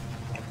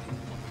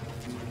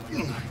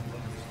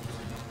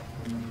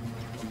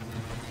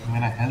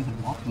 मेरा हेल्थ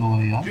बहुत लो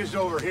है यार. Just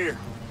over here.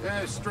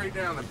 Yeah, straight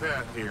down the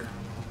path here.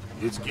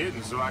 It's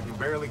getting so I can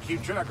barely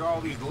keep track of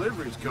all these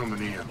deliveries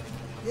coming in.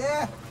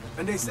 Yeah,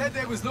 and they said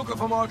they was looking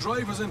for more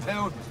drivers in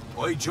town.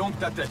 I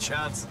jumped at the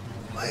chance.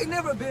 I've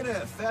never been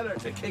a feller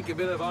to kick a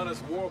bit of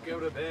honest work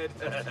out of bed.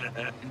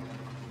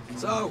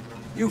 So,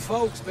 you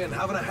folks been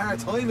having a hard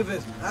time of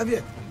it, have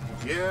you?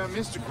 Yeah,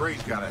 Mr.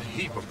 Gray's got a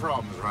heap of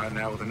problems right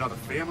now with another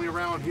family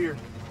around here.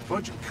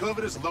 Bunch of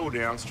covetous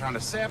lowdowns trying to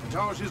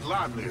sabotage his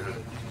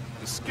livelihood.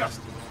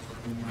 Disgusting.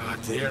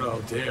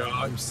 Oh dear,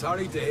 I'm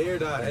sorry to hear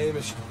that,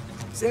 Hamish.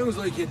 Sounds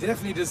like you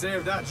definitely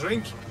deserve that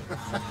drink.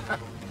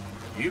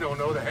 You don't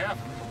know the half.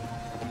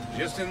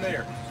 Just in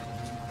there.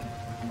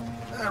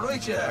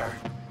 Right you are.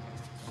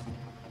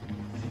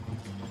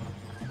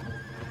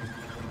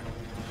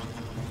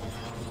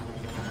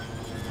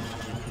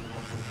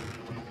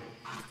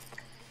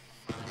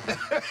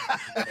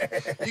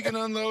 You can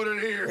unload it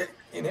here.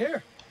 In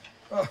here?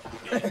 Oh,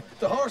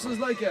 the horses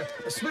like a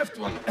swift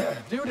one,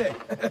 do they?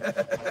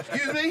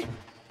 Excuse me?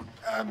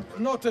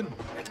 Nothing.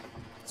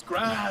 It's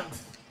grand.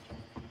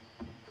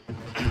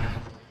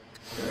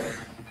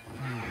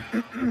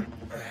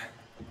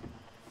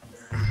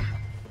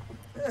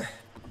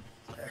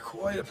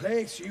 Quite a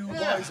place you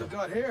boys have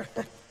got here.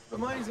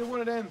 Reminds me of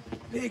one of them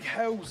big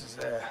houses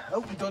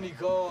out in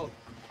Donegal.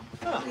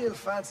 Real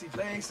fancy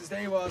places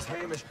they was,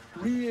 Hamish.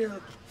 Real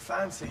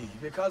fancy.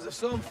 Because if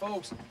some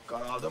folks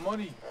got all the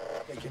money,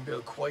 they can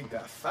build quite the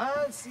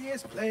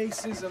fanciest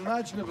places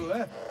imaginable,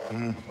 eh?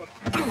 You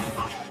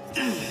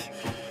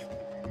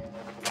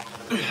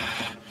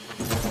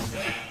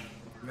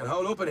can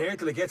hold up in here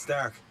till it gets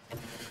dark.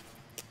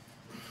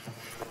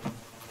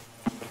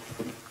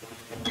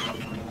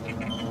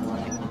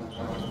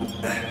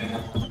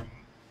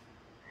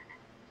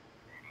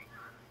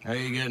 How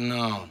you getting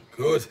on?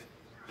 Good.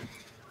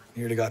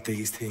 Nearly got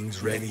these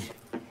things ready.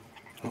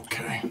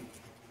 Okay.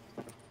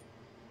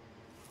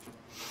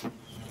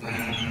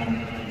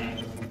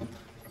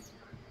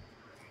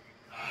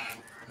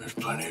 There's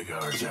plenty of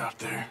guards out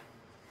there.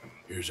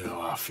 Here's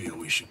how I feel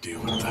we should deal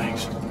with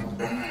things.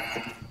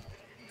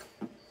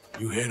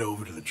 You head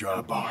over to the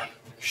dry barn.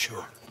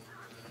 Sure.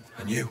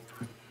 And you?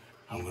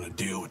 I'm gonna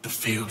deal with the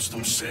fields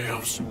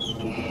themselves.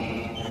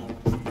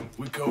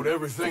 We coat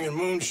everything in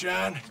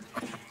moonshine,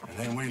 and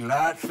then we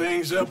light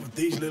things up with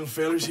these little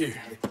fellers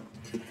here.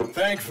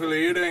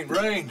 Thankfully, it ain't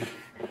rained,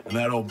 and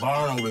that old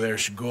barn over there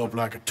should go up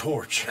like a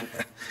torch.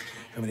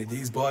 How many of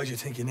these boys you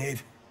think you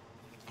need?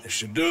 This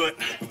should do it.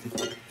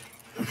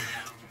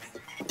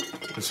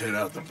 Let's head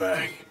out the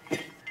back.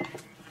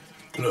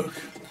 Look,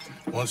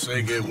 once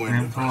they get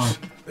wind of us,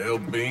 there'll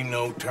be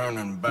no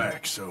turning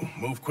back, so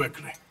move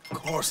quickly. Of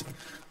course.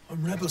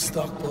 I'm rebel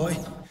stock, boy.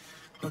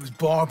 I was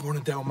born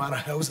burning down manor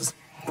houses.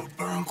 We'll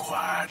burn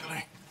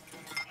quietly.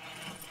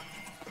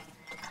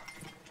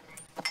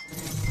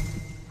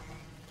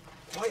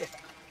 Quiet.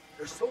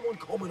 There's someone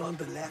coming on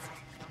the left.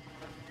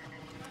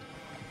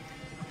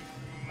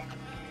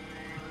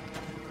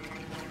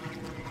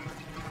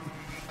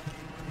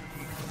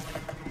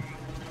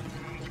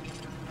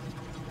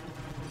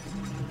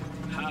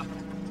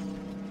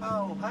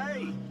 Oh,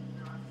 hey.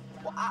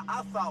 Well,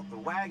 I thought the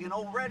wagon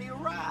already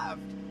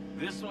arrived.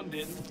 This one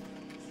didn't.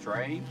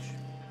 Strange.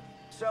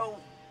 So,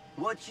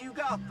 what you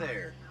got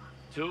there?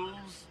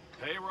 Tools,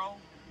 payroll.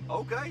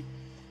 Okay.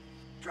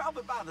 Drop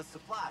it by the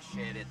supply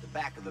shed at the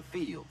back of the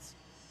fields.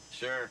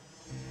 Sure.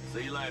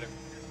 See you later.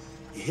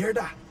 You hear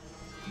that?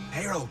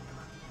 Hero.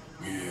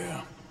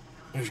 Yeah.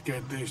 Let's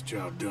get this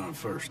job done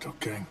first,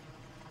 okay?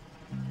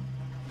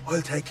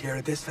 I'll take care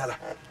of this fella.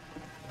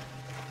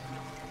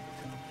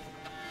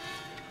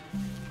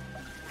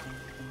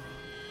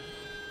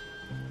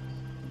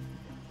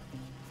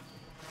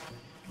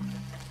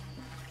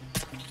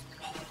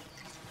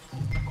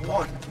 Go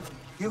on.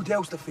 You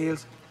douse the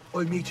fields.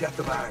 I'll meet you at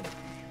the barn.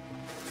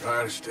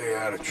 Try to stay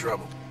out of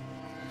trouble.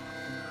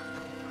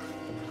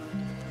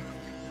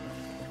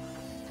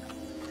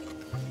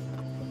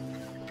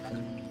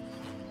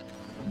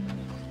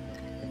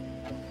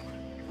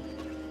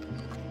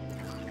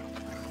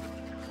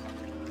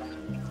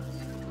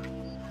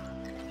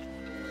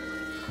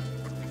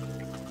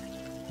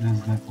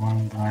 There's that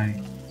one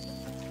guy.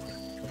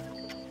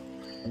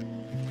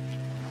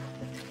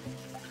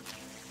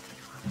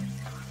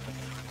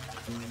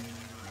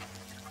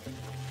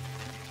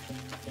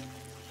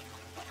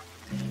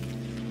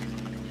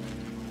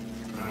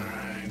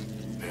 Alright,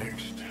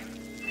 next.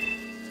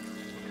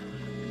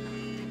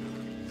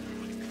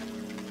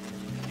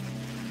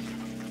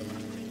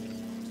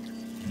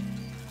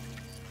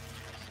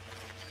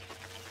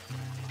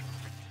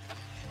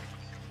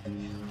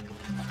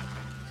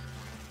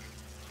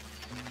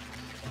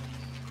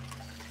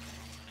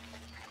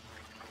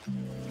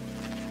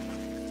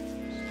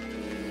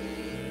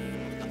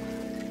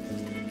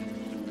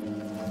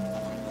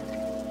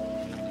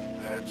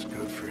 That's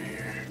good for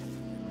here.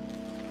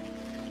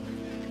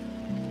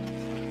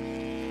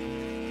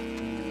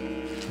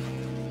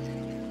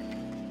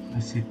 I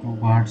see two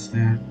guards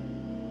there.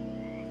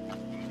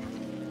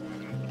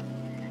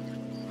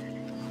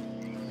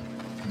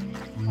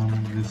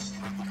 This.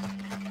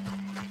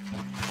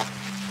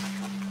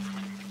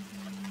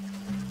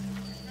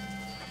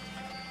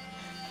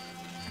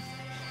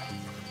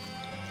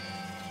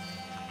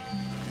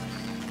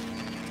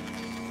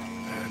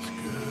 That's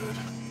good.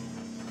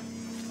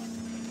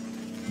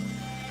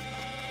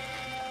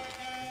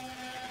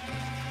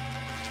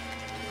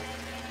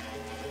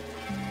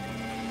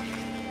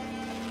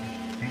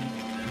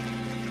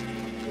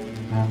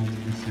 Done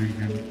this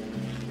region.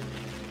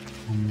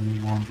 We'll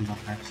move on to the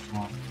next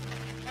one.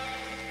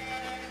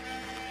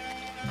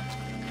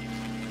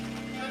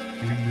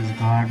 Killing this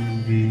guard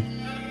will be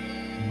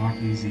not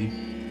easy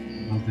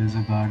because there's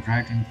a guard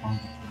right in front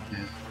of me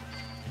there.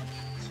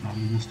 So I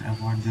will just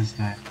avoid this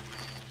guy.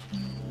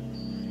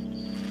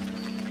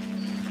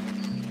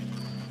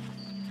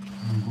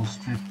 And go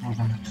straight for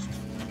the next one.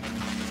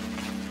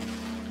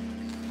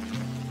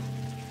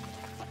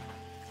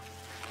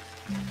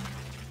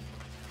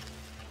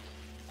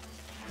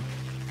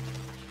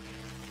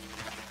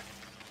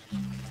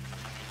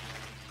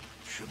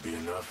 Should be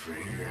enough for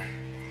here.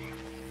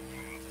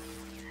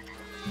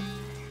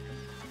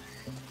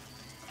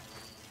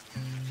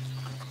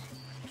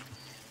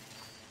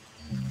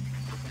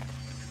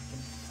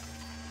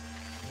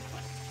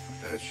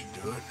 That should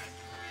do it.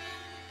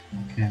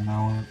 Okay,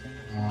 now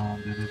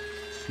there are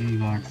 3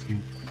 guards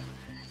here.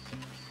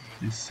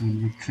 This will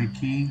be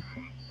tricky.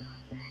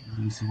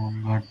 There's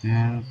one guard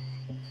there.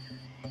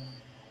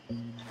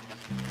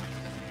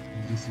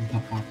 This is the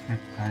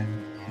perfect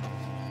time.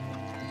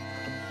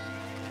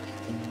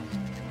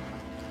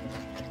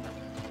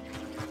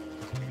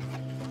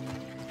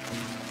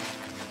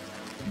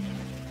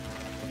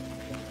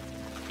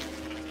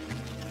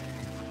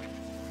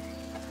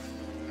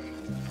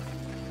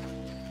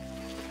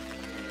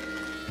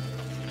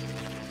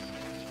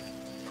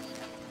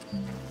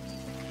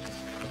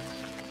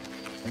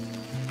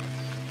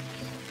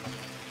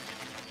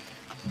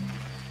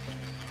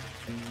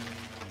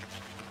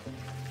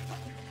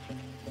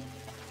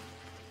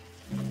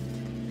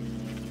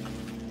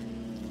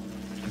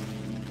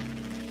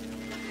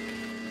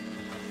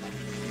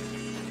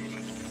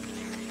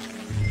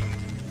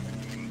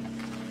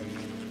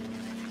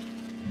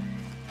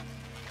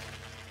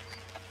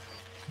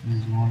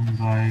 There's one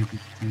guy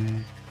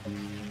there.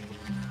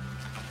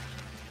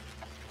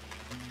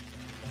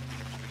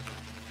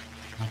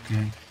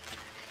 Okay.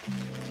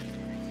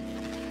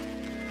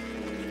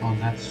 Oh,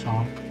 that's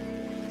Sean.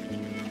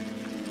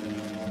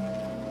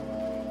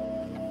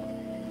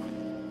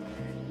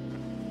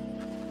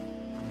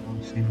 I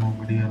don't see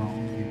nobody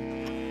around here.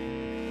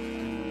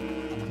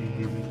 I think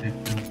he will take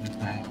care of the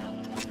guy.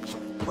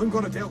 I'm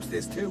gonna douse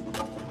this too.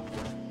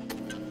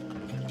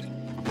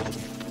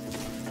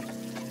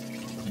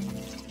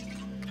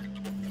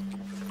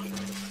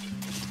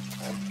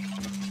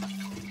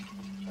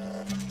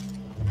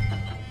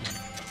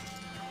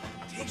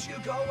 Think she'll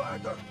go,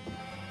 Arthur?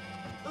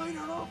 I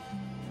don't know.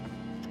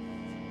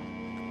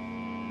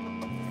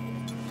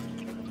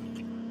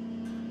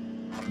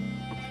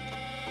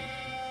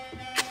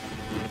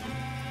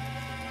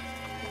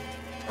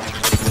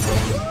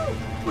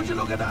 Would you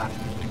look at that?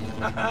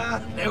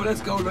 Now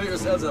let's go light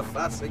yourselves a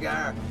fat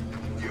cigar.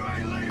 You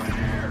ain't leaving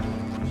here!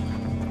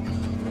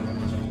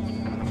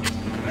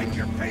 Make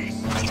your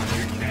peace!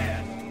 You're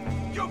dead!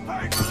 You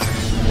paid for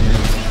this!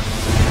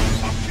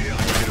 I'll kill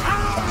you!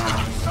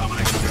 Ah!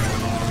 Somebody shoot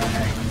him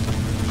already!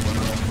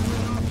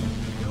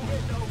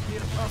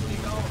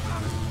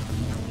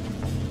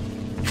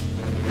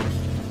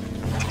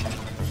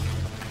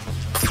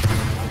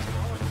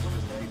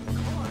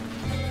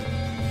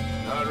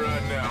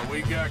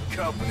 We got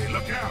company.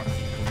 Look out!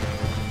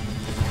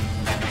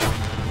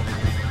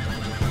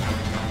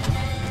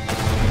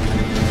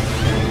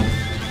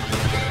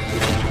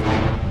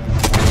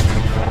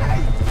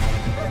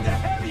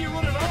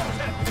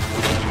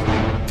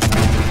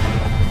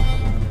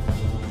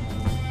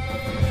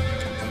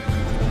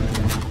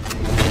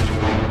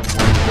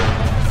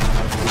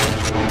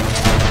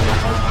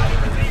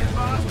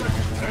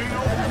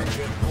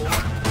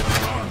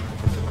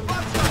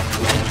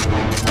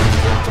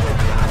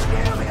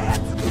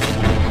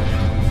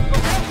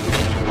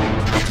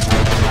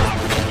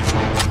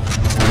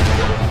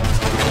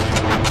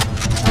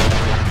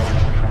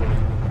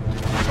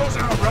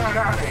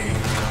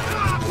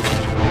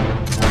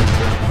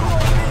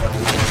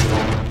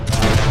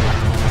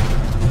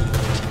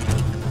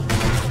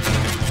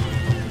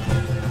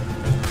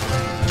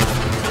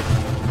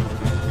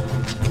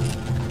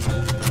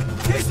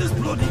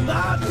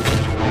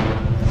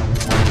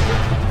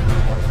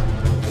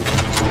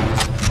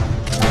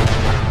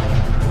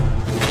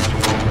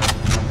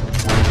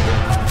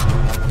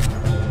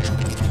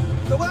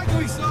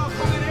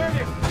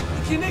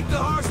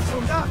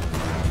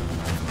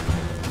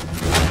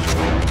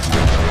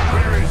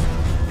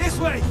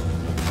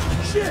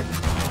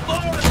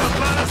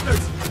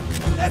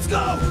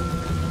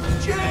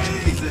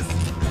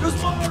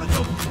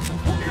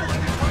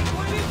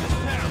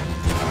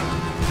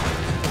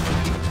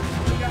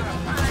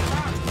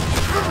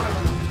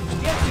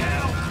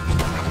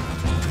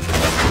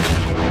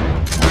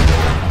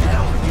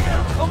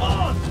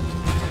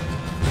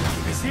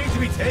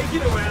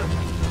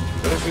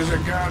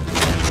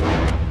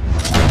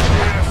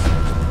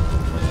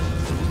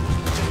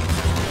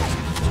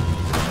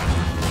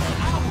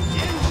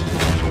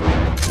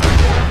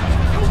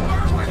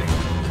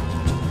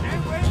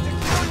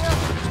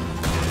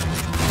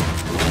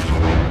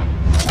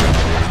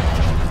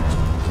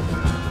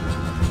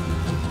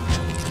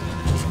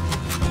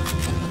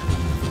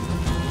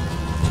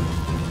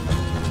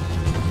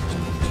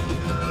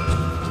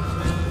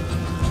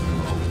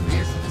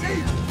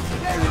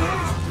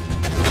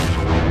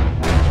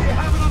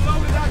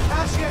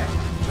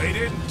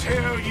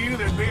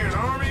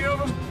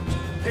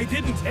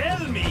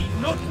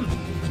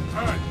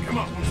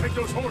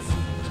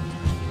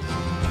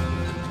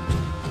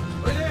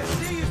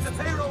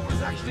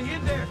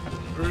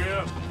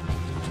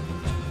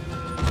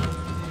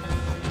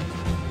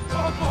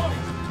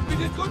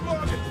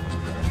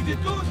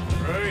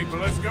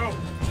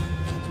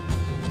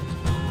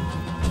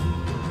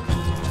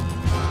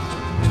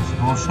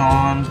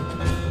 Sean.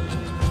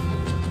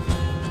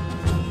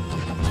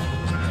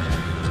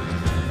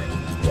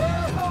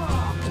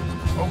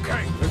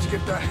 Okay, let's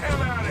get the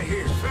hell out of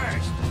here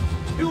fast.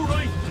 You're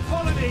right.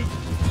 Follow me.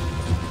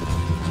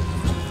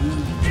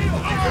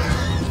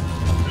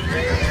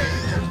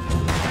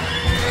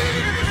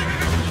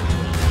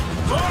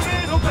 More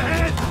men up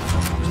ahead.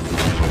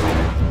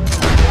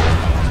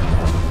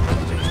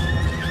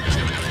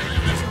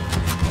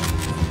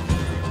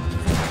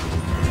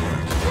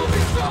 You'll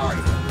be sorry.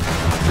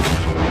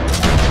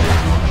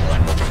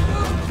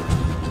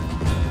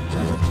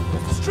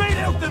 Straight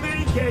out the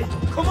main gate!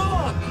 Come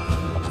on!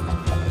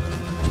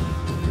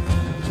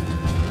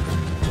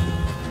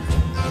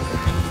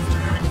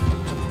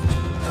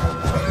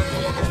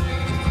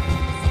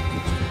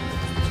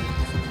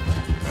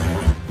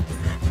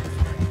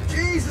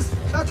 Jesus!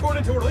 That turned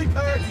into a right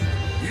party!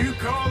 You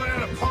call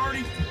that a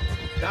party?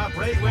 That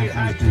Braithwaite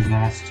had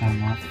disaster,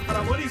 man. But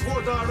our money's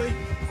worth, alright.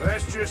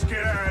 Let's just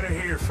get out of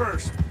here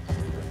first.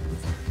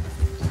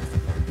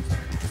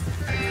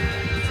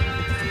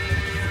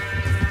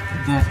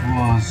 That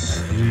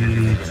was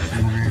really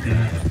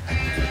exhilarating.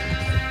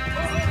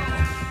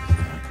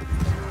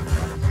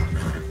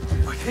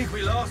 I think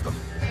we lost them.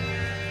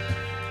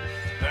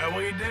 That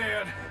we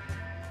did.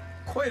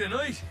 Quite a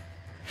night.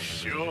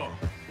 Sure.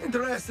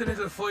 Interesting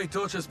little fight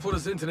Dutch has put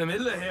us into the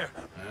middle of here.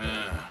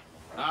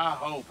 I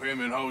hope him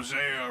and Jose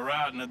are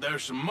right and that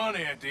there's some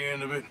money at the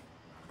end of it.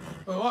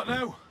 Well, what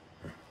now?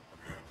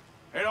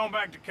 Head on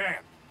back to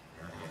camp.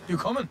 You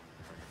coming?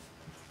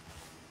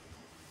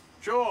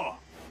 Sure.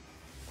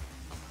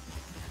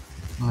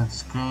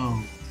 Let's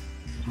go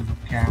to the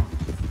camp.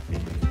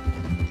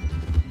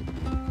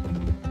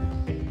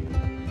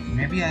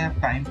 Maybe I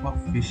have time for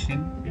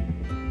fishing.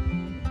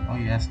 Oh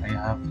yes, I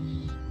have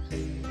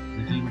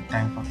little bit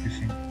time for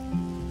fishing.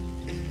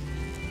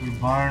 We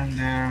burn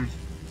their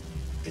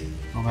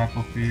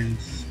tobacco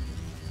fields.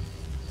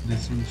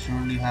 This will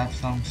surely have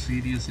some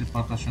serious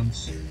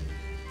repercussions.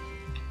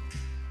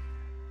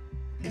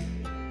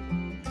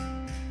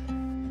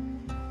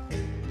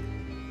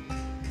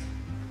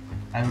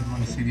 I would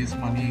want serious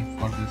money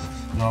for this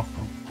job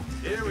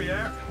too. Here we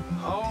are.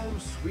 Home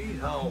sweet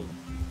home.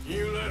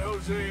 You let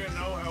Hosea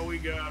know how we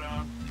got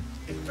on.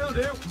 Will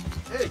do.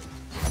 Hey,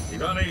 you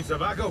got any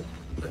tobacco?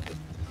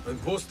 I'm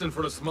busting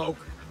for the smoke.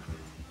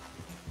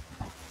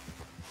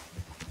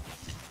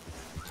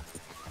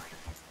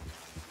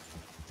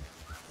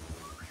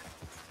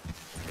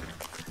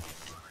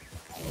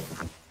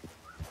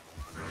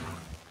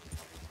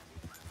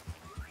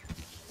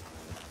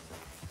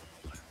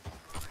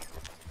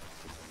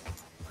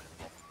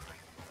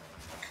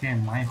 Okay,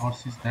 my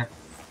horse is that.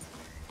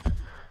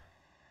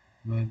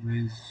 Where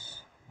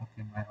is?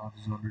 Okay, my horse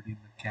is already in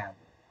the cab.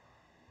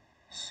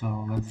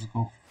 So let's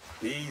go.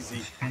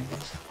 Easy.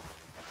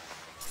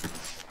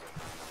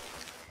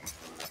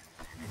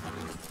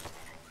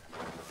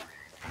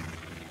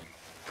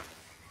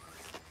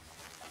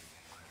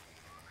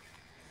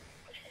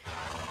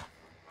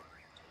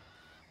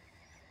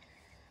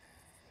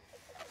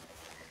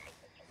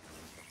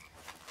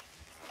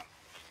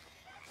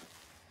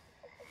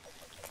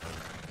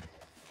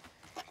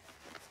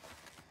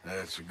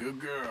 That's a good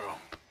girl.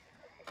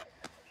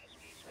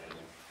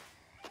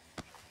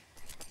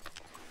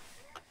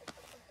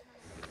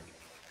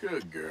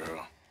 Good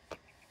girl.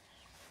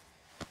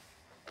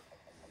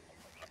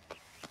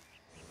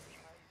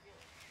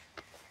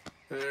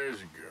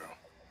 There's a girl.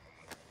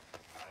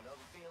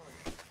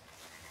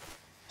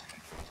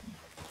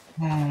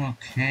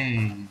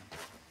 Okay.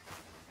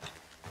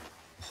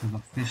 So the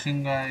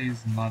fishing guy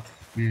is not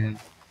here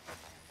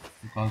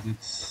because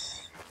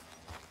it's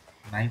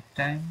night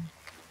time,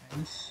 I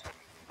guess.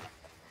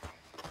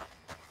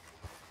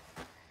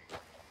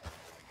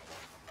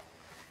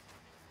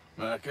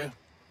 Micah?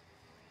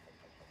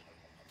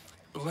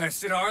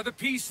 Blessed are the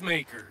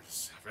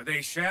peacemakers, for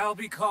they shall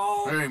be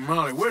called... Hey,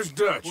 Molly, where's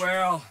Dutch?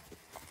 Well,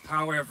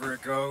 however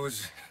it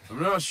goes.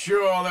 I'm not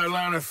sure all that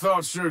line of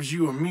thought serves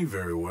you and me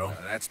very well.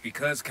 That's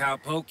because,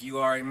 Cowpoke, you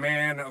are a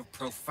man of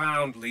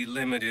profoundly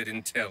limited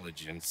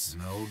intelligence.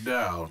 No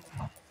doubt.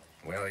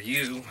 Well,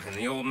 you and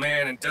the old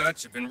man and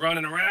Dutch have been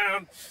running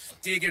around,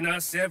 digging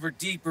us ever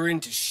deeper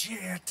into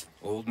shit.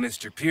 Old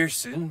Mr.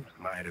 Pearson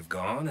might have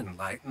gone and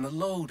lightened the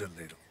load a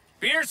little.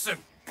 Pearson!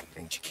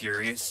 Ain't you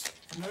curious?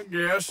 I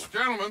guess.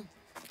 Gentlemen.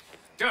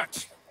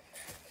 Dutch,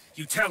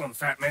 you tell him,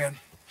 fat man.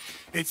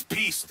 It's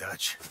peace,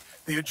 Dutch.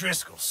 The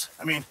O'Driscolls.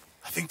 I mean,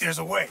 I think there's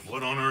a way.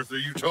 What on earth are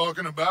you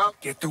talking about?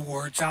 Get the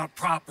words out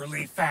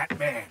properly, fat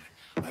man.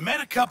 I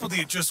met a couple of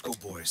the O'Driscoll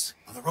boys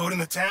on the road in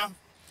the town,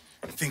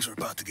 and things were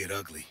about to get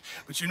ugly.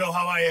 But you know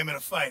how I am in a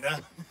fight,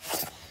 huh?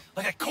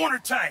 Like a corner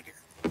tiger.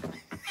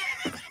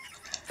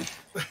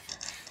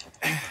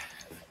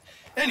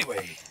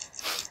 Anyway,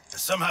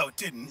 somehow it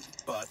didn't,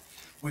 but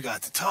we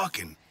got to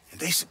talking, and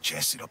they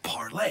suggested a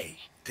parlay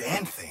to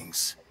end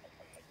things.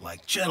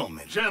 Like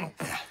gentlemen. Gentlemen.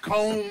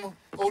 Combe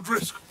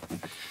O'Driscoll.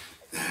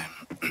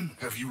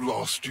 Have you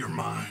lost your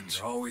minds?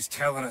 You're always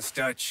telling us,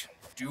 Dutch.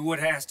 Do what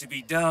has to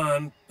be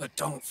done, but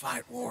don't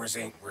fight wars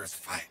ain't worth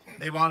fighting.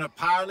 They want a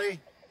parley?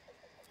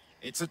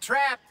 It's a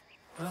trap.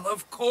 Well,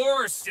 of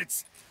course,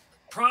 it's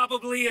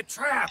probably a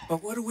trap,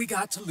 but what do we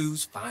got to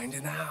lose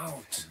finding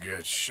out?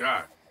 Get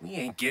shot. We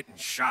ain't getting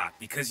shot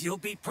because you'll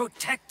be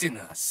protecting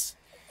us.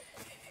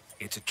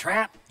 It's a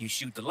trap, you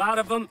shoot the lot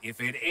of them.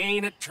 If it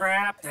ain't a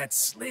trap, that's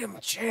slim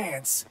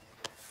chance.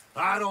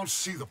 I don't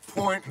see the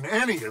point in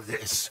any of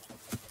this.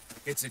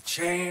 It's a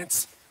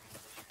chance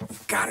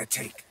you've gotta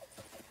take.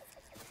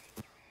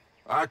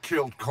 I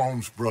killed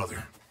Combs'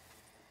 brother.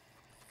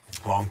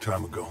 A long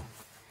time ago.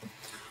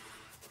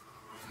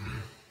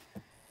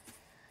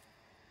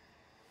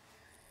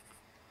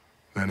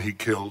 Then he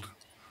killed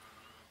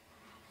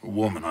a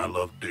woman I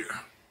loved dear.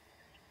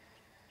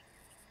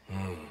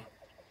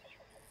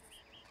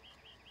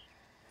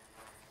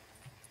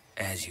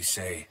 As you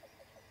say,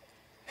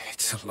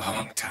 it's a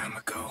long time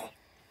ago.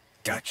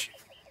 Dutch.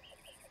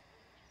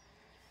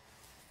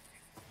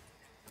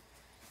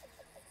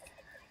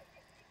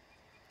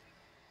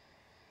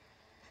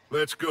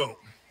 Let's go.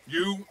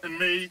 You and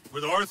me,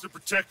 with Arthur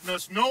protecting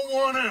us, no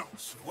one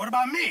else. What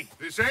about me?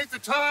 This ain't the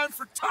time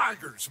for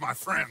tigers, my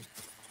friend.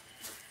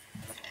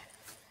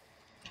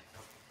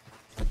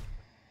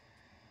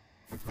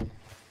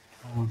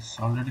 Oh, it's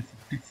already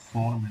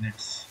 54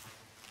 minutes.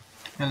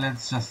 Well,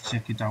 let's just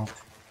check it out.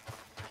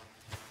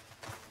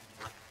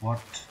 What?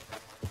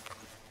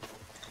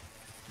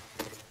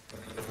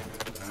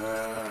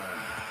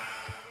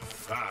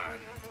 Fine.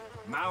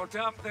 Mount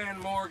up then,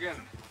 Morgan.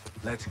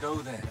 Let's go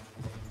then.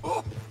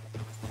 Oh.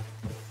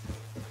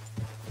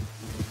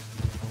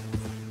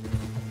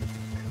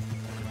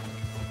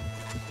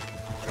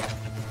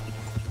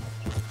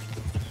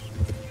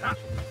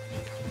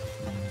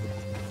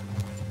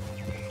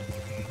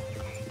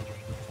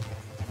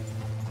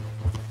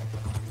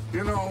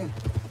 You know,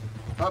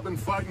 I've been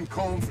fighting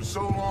Cone for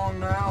so long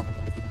now,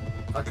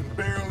 I can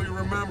barely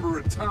remember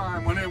a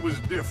time when it was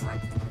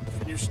different.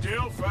 And you're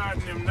still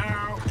fighting him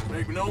now.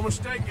 Make no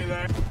mistake of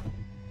that.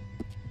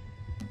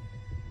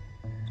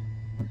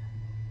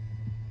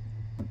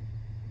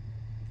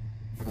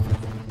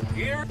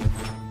 Here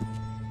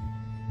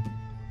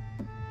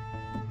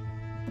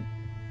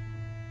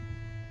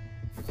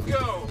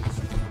goes.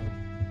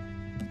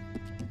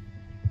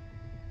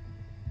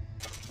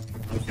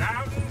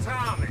 Doubting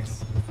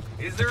Thomas.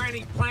 Is there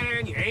any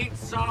plan you ain't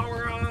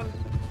sour on?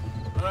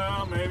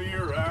 Well, maybe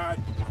you're right.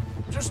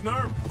 Just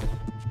nervous.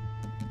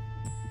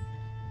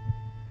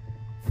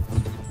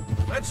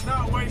 Let's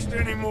not waste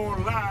any more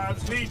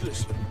lives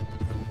needlessly.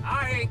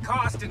 I ain't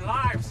costing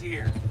lives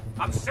here.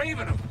 I'm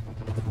saving them.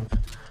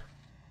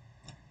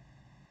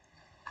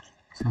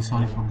 So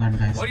sorry for that,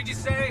 guys. What did you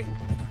say?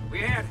 We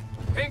had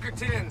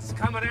Pinkerton's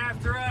coming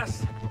after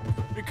us?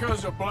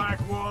 Because of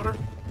Blackwater?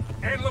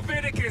 And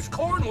Leviticus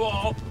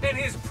Cornwall and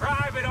his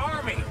private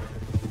army.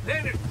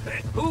 Then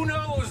who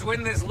knows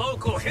when this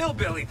local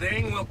hillbilly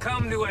thing will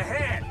come to a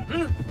head,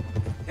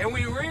 Can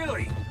we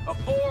really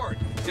afford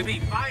to be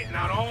fighting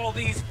on all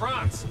these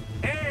fronts?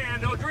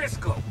 And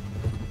O'Driscoll?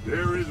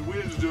 There is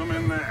wisdom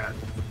in that.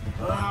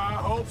 I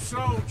hope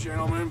so,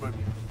 gentlemen, but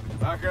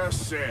like I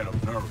said, I'm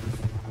nervous.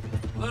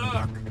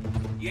 Look,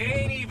 you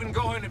ain't even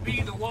going to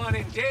be the one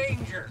in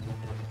danger.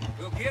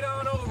 We'll get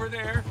on over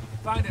there,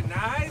 find a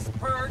nice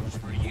perch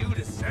for you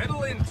to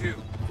settle into.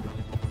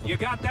 You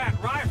got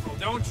that rifle,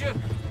 don't you?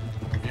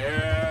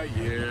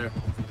 Yeah.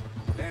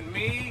 Then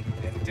me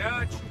and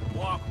Dutch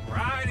walk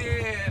right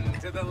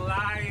into the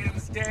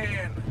lion's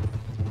den.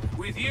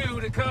 With you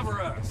to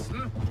cover us,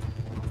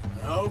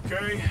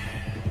 Okay.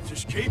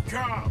 Just keep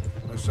calm,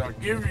 unless I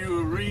give you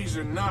a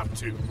reason not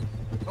to.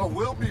 Oh,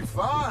 we'll be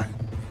fine.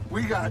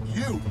 We got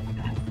you.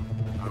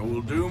 I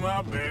will do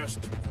my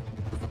best.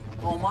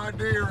 Oh, my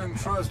dear and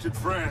trusted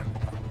friend.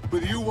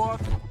 With you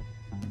watching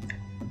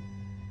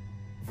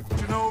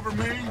over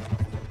me,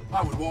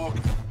 I would walk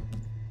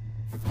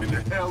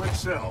into hell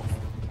itself.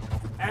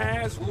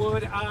 As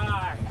would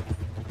I.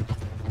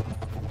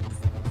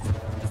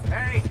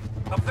 Hey,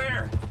 up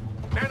there.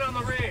 Men on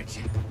the ridge.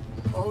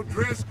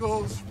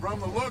 O'Driscoll's, from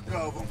the look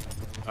of them.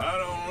 I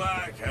don't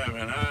like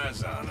having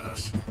eyes on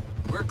us.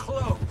 We're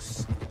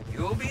close.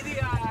 You'll be the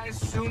eyes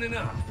soon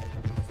enough.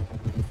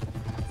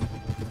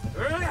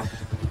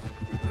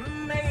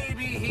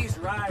 Maybe he's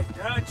right,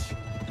 Dutch.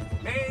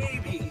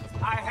 Maybe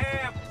I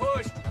have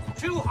pushed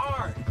too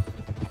hard.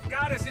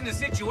 Got us into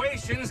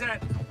situations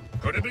that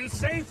could have been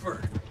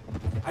safer.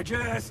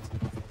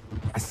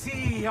 I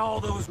see all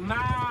those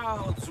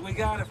mouths we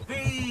gotta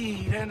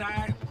feed, and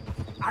I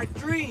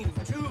dream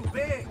too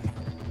big.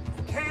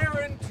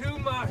 Caring too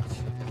much.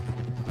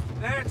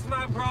 That's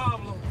my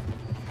problem.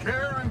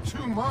 Caring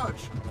too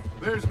much?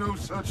 There's no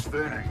such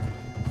thing.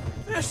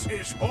 This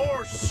is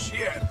horse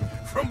shit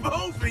from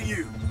both of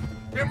you.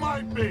 It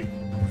might be.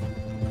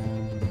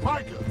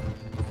 Micah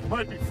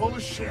might be full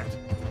of shit.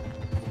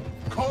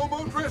 Colm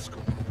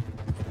O'Driscoll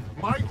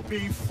might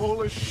be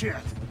full of shit.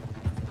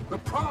 The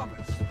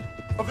promise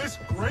of this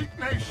great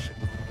nation.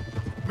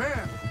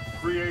 Men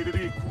created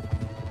equal.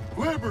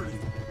 Liberty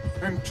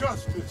and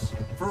justice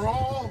for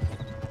all.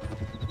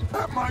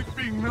 That might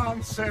be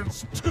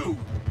nonsense too.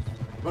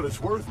 But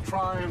it's worth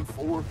trying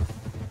for.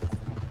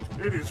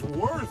 It is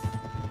worth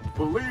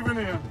believing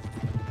in.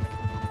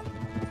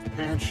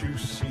 Can't you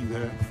see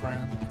that,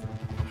 friend?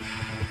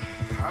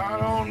 I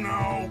don't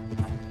know.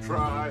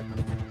 Try.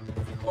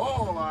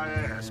 All I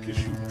ask is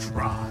you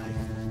try.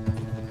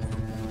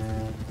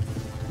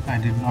 I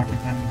did not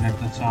even get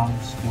the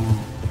chance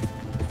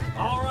to...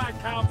 All right,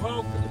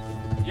 cowpoke.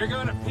 You're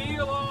gonna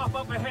peel off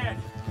up ahead.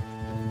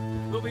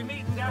 We'll be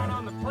meeting down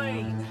on the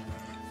plain.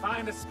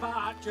 Find a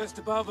spot just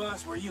above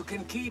us where you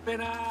can keep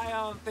an eye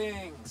on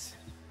things.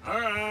 All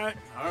right.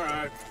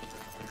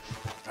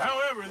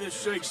 However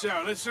this shakes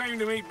out, let's aim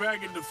to meet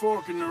back at the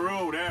fork in the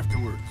road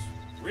afterwards.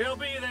 We'll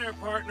be there,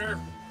 partner.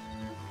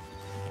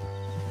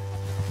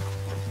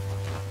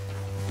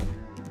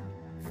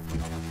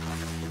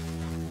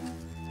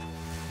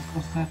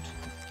 What was that?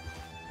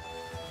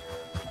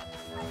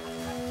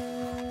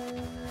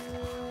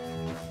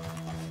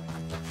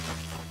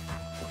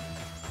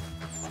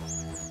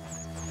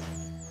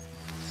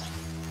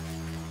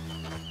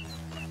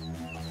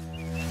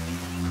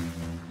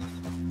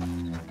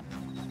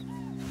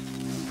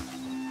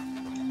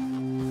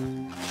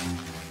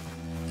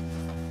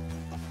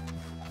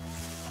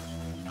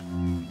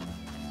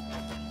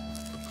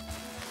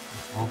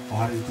 How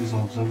far is this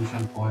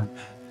observation point?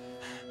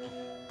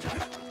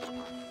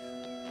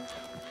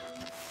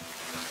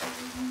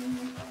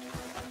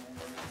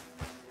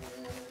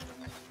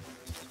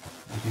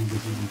 I think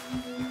this is it.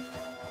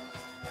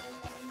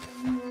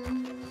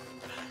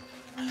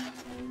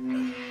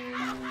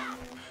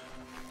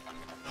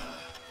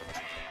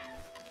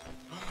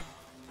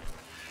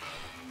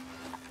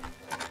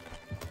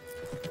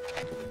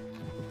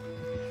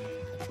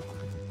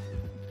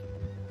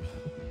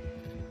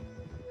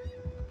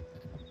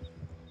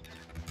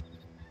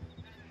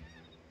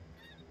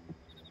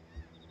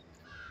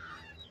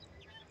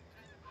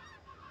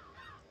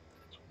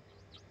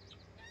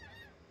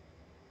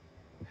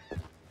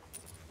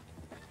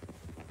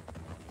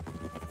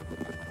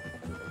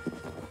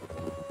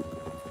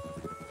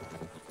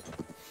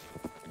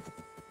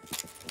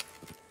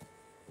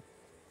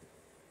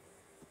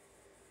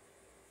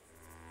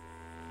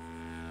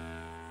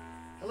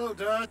 Hello,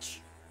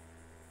 Dutch.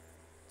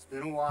 It's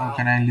been a How while.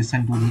 can I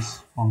listen to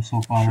this from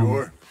so far away?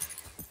 Sure.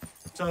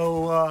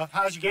 So,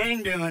 how's your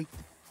gang doing?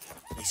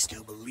 They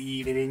still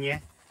believing in you?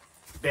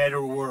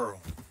 Better world.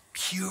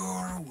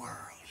 Pure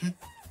world.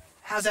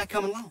 How's that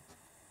coming along?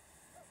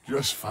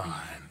 Just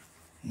fine.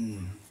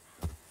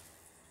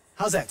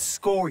 How's that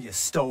score you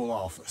stole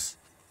off us?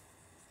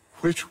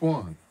 Which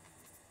one?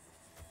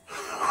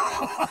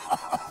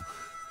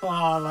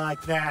 Oh,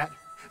 like that.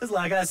 It's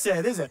like I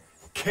said, this is a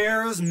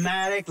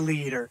charismatic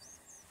leader.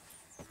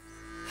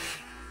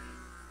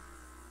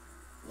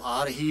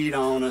 lot of heat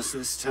on us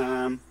this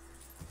time.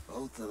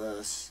 Both of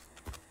us.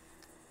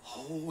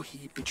 Whole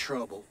heap of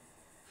trouble.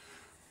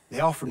 They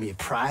offered me a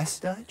price,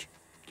 Dutch,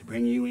 to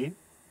bring you in.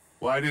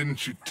 Why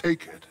didn't you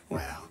take it?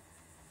 Well,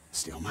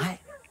 still might.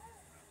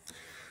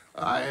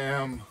 I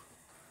am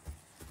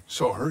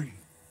sorry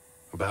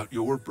about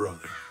your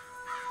brother.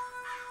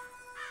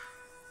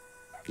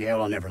 Yeah,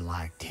 well, I never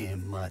liked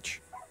him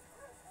much.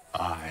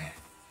 I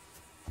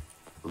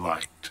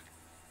liked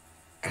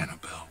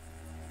Annabelle.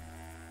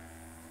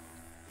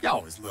 You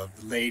always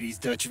loved the ladies,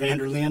 Dutch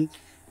Vanderlyn.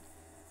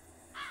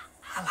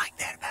 I like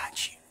that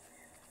about you.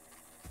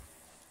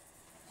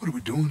 What are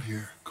we doing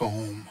here? Go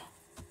home.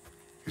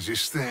 Is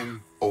this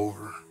thing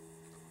over?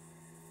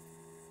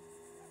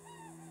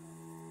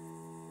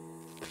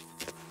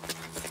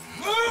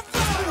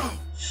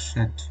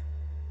 Shit.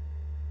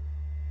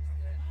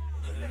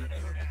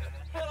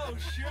 Hello,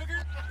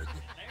 sugar.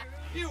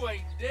 You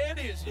ain't dead,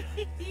 is you?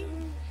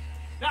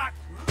 Knock.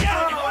 Get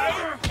out of the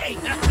way!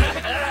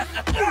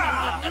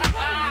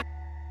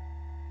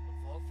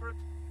 Fall for it?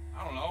 I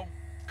don't know.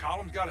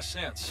 Column's got a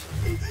sense.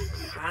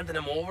 Handing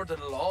him over to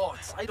the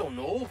lords. I don't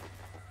know.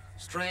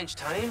 Strange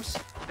times.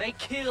 They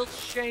killed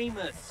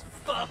Seamus.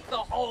 Fuck the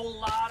whole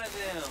lot of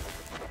them.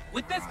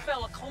 With this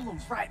fella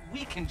Coleman's right,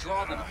 we can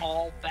draw them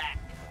all back.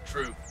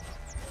 True.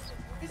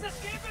 He's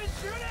escaping and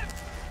shoot him!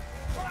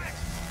 Relax.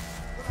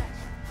 Relax.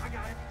 I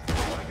got him.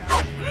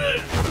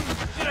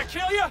 Did I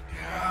kill you?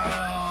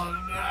 Oh,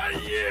 not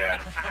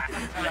yet.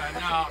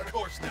 No, of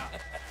course not.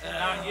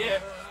 Not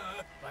yet.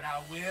 But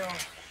I will.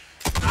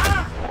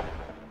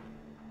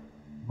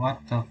 What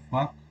the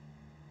fuck?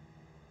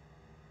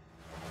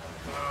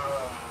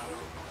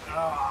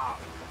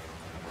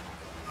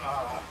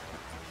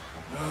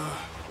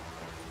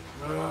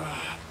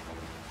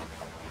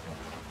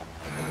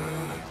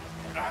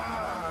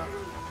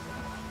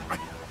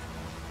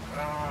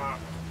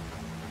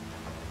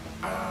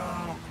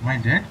 Am I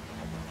dead?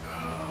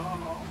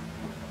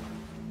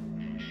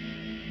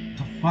 What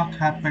the fuck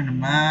happened,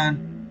 man?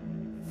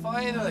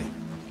 Finally.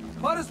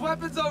 Put his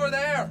weapons over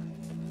there.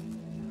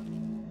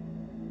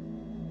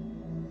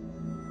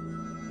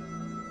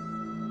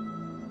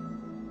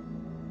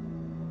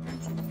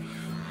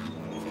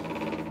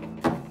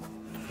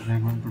 They're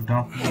going to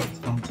dump me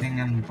with something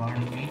and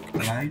burn me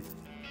alive.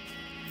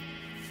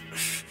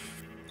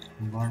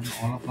 Burn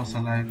all of us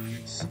alive.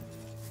 Yes.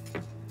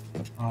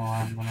 Oh,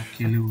 I'm gonna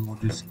kill you,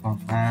 this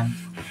man.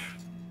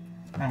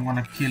 I'm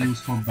gonna kill you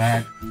so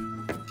bad.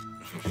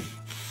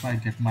 If I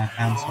get my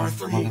hands on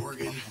Arthur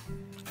Morgan.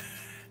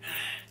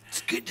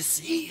 It's good to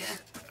see you.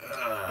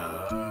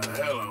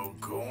 Hello,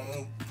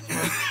 Cole.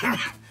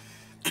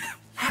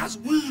 How's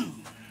the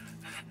wound?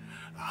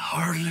 I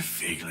hardly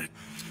feel it.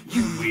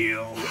 You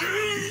will.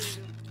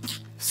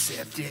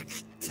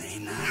 Septic.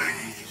 Ain't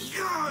nice.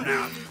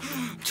 Now,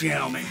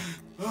 tell me.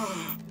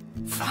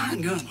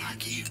 Fine gun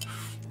like you.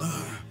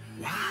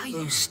 Why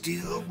you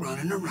still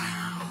running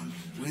around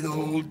with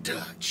old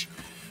Dutch?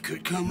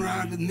 Could come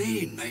right with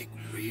me and make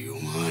real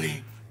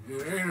money.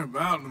 It ain't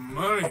about the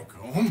money,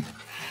 Cole.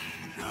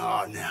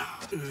 No.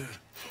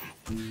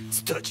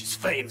 It's Dutch's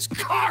famous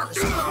car.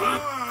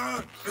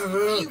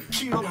 You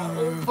killed a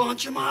whole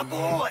bunch of my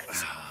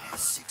boys. That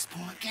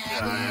 6-point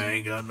cabin. I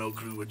ain't got no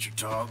clue what you're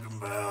talking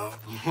about.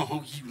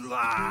 Oh, you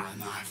lie,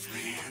 my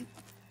friend.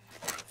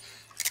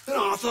 And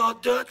I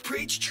thought Dutch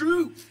preached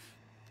truth.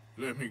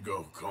 Let me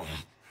go, Cole.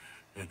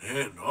 And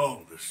end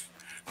all this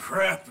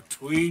crap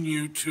between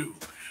you two.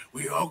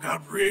 We all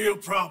got real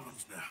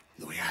problems now.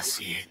 The way I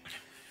see it,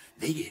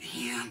 they get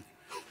him.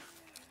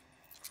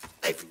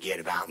 They forget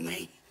about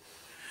me.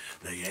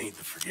 They ain't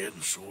the forgetting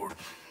sort.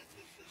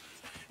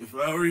 If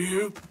I were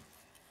you,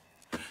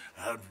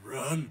 I'd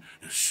run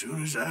as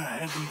soon as I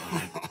had the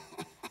money.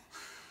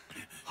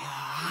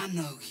 I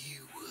know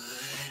you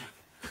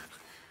would.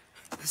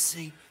 Let's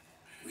see.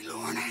 We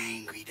lure an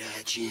angry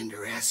Dutch in to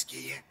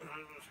rescue you.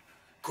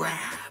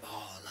 Grab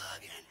all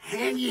of you and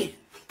hand you in.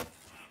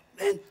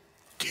 Then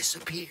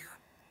disappear.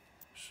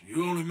 So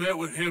you only met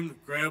with him to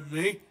grab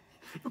me?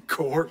 Of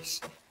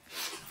course.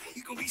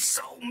 He's gonna be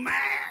so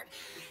mad.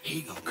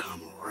 He gonna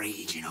come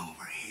raging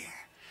over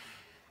here.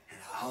 And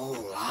a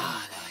whole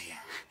lot of you.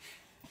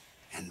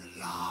 And the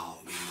law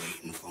will be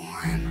waiting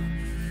for him.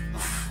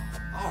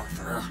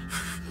 Arthur.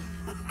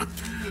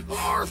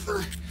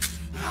 Arthur.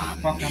 What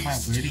the fuck am I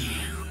waiting?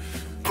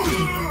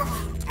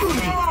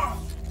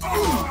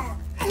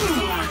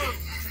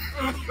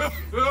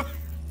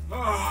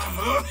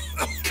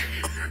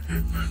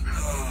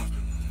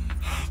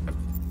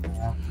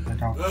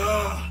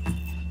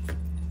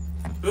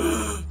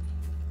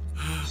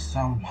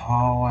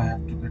 Somehow I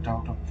have to get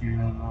out of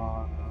here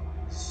or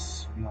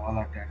else we all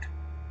are dead.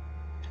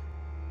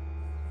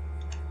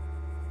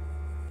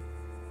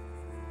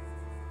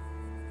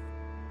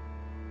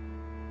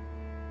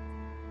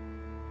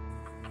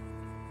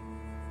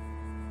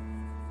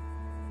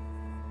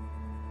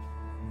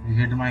 You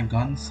hid my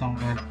gun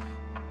somewhere.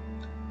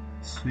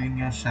 Swing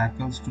your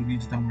shackles to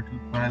reach the metal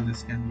coil.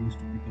 This can be used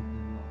to pick up the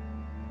lock.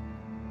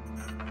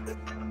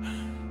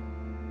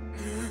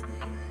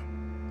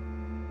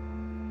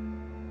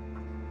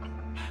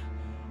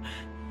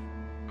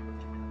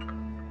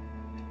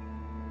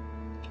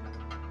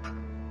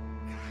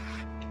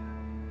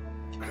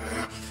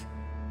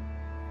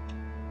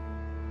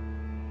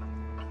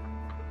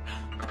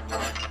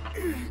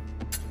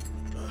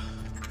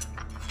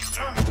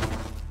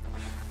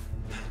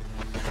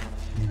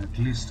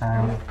 least I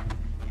am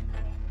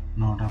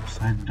not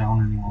upside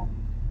down anymore.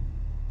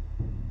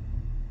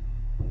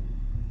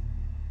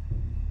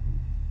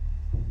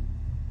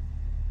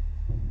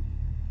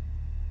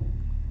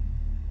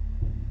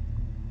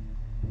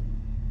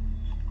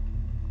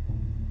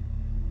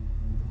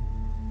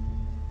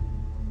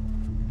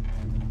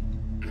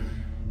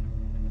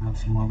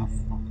 That's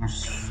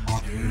motherfuckers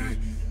shot me.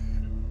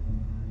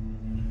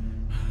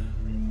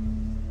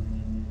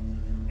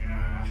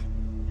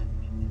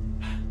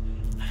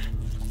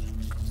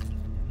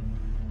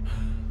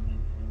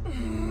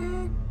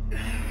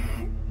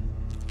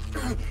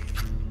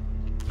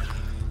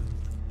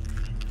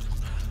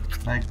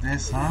 Like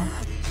this, huh?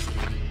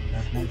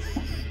 That means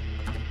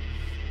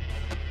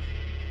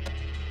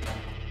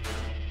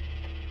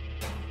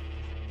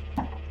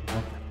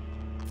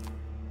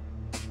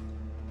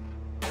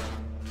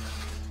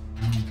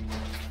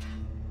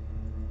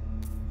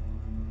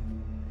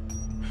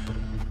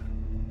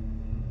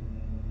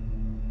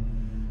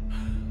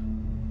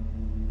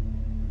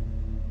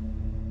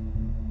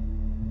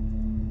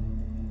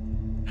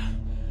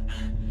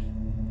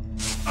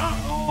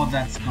oh,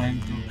 that's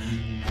going to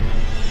be.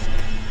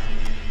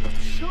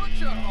 Shoot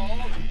your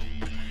hog.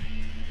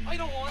 I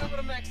don't want to go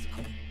to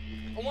Mexico.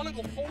 I want to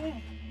go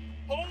home.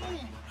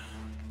 Home.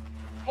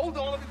 Hold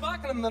on, I'll be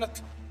back in a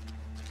minute.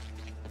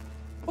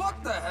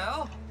 What the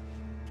hell?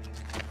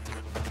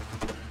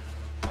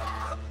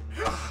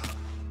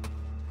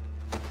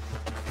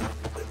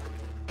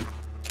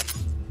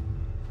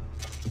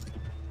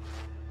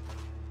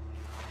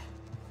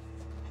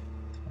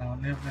 I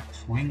only have like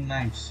swing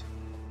knives.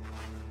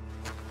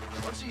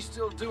 What's he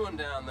still doing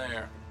down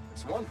there?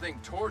 It's one thing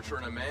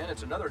torturing a man,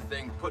 it's another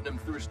thing putting him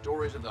through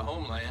stories of the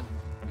homeland.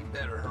 You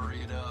better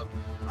hurry it up.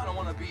 I don't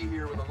want to be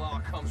here when the law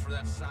comes for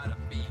that side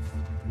of beef.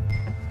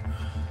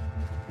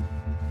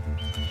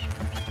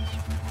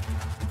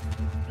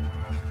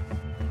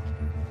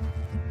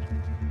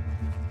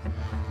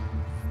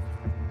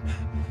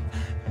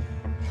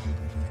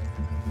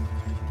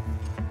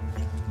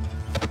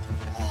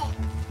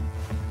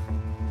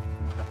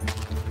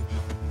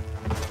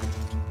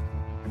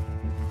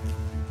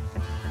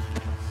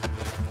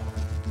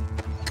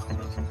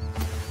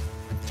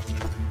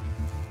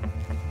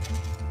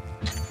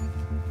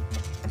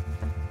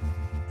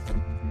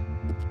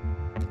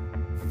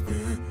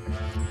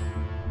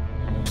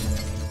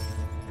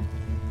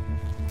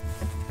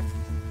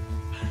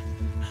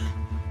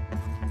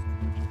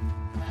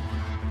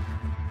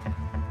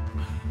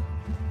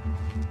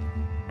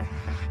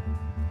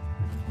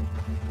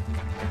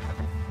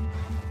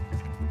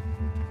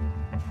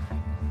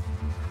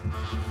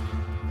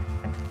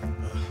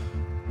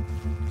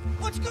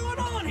 What's going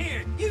on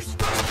here? You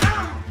stop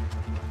down!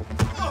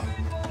 Oh,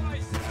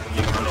 boys!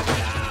 You're gonna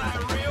die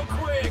real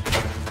quick!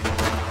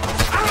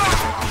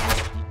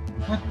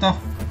 What the f?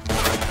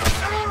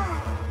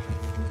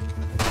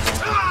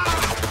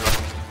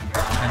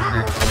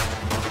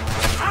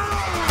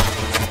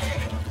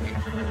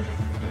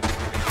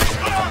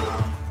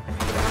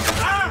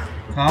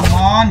 Come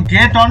on,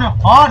 get on your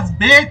horse,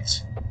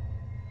 bitch!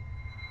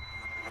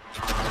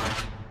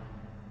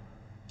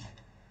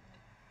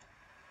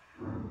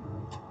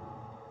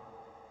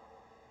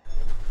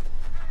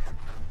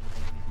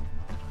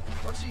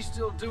 What's he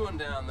still doing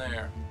down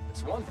there?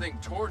 It's one thing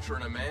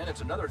torturing a man,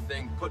 it's another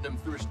thing putting him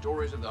through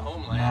stories of the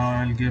homeland. Now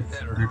I'll You give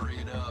better the- hurry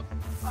it up.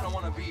 I don't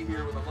want to be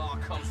here when the law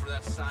comes for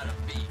that side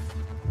of beef.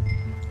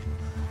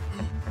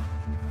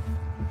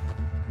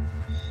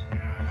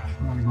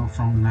 I'll go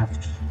from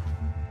left.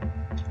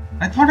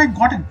 I thought I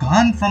got a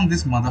gun from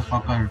this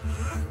motherfucker.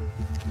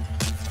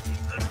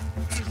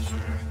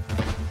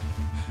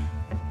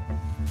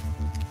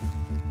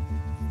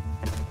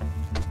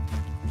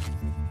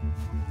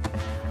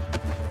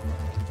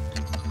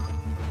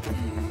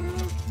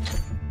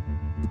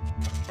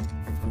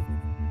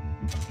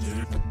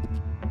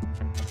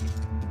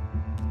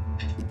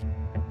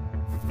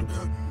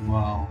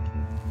 Wow.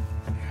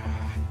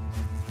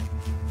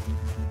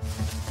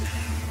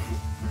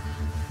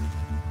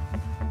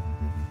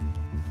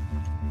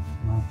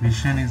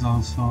 Vision is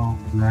also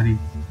blurry.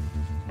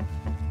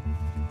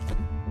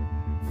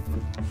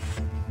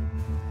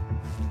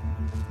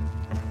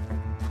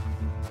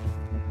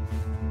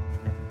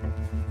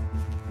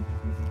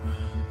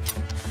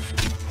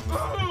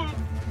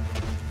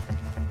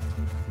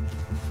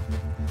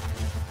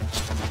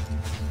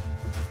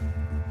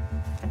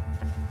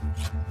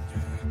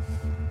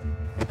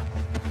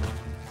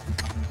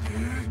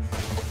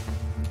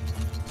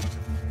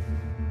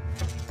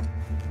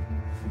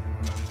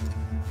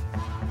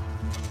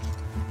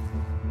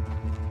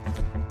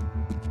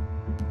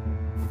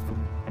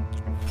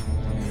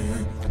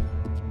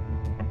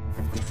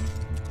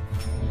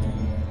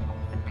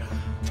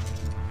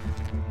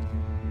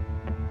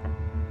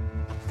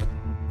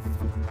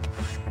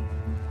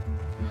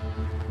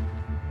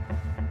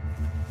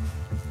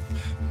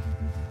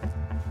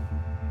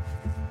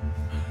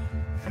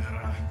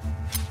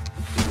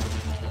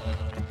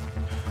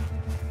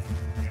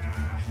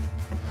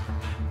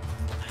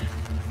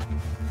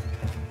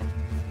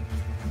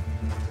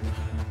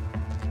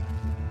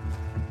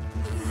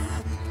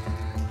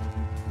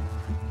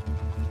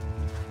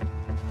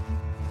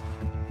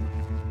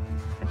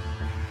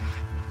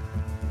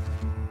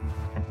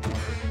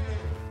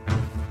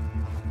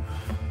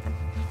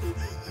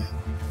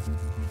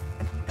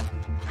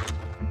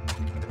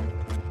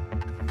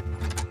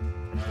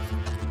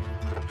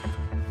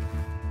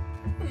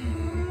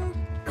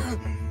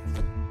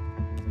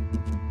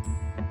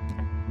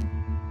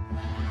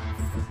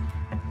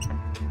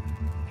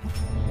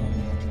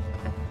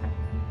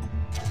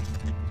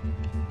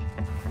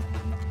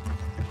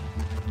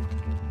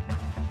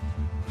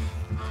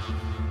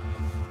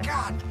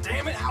 God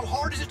damn it, how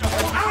hard is it to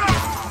hold? Ah!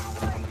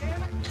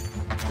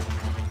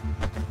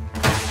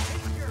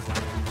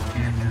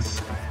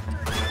 Yes.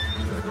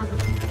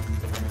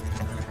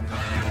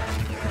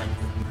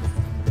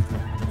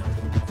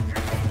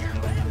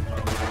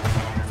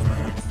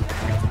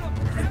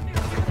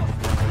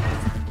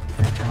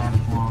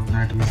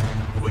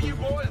 What you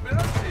boys been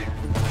up to?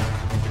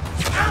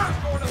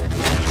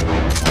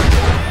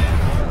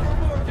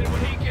 And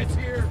when he gets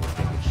here,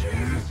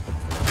 jeez.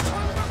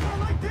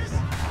 Like this?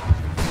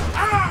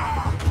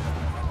 Ah!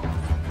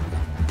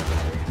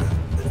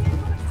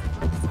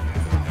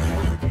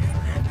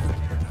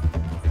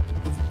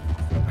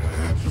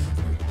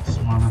 These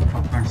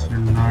motherfuckers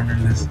will learn a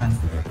lesson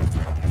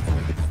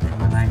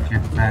when I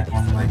get back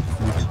on my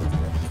feet.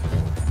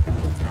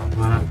 I'm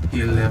gonna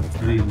kill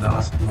every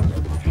last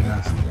motherfucking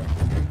asshole.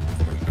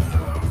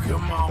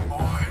 Come on,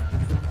 boy.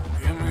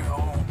 Get me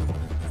home.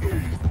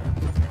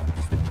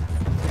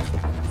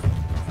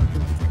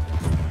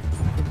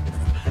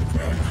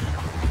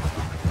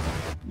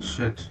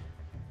 Shit.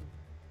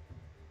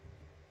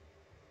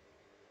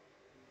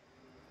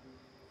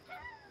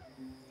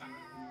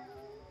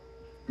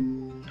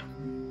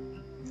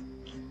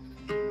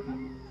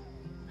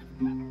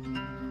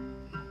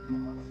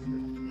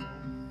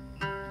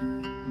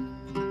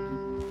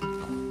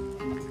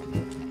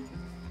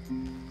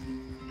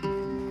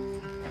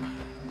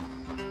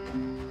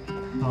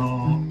 So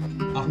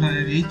after I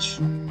reach,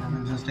 I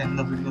will just end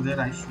the video there.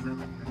 I should have.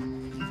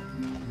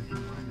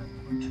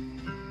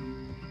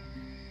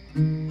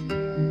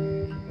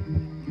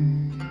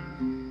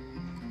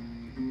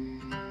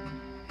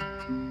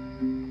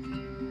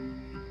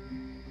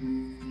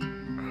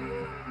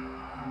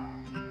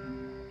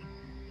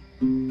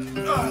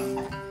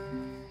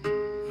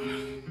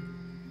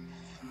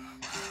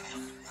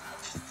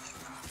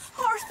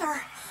 Arthur!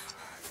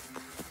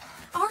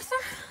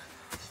 Arthur?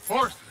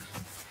 Arthur.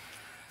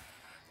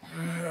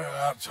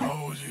 I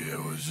told you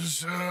it was a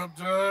setup,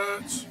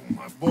 Dutch.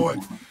 My boy,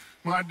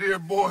 my dear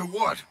boy,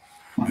 what?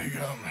 They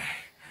got me.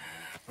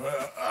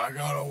 I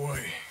got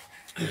away.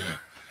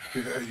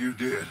 Yeah, you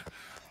did.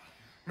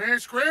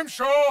 Miss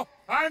Grimshaw,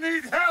 I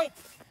need help.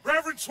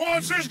 Reverend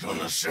Swanson. He's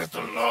gonna set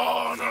the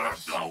law on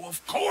us. Oh,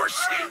 of course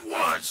he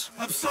was.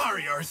 I'm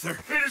sorry, Arthur.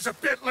 It is a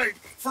bit late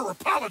for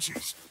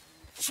apologies.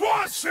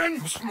 Swanson!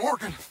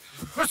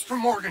 Mr.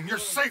 Morgan, you're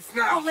safe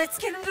now. Oh, let's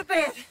get him to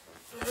bed.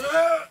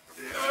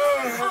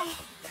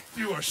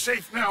 You are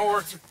safe now,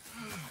 Arthur.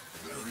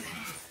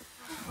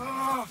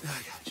 I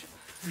got you.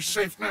 You're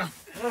safe now.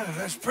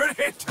 That's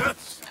pretty,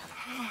 Toots.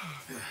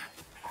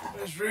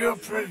 That's real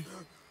pretty.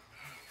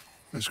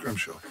 Miss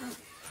Grimshaw,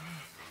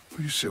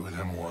 will you sit with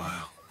him a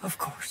while? Of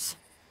course.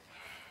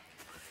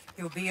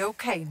 You'll be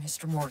okay,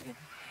 Mr. Morgan.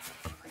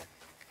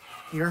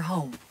 You're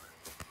home.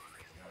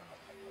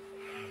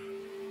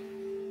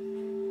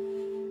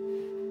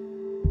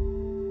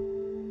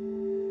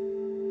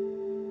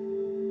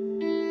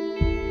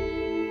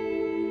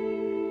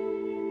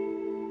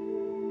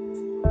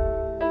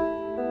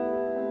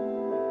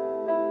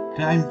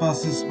 Time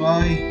passes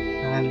by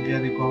and we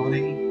are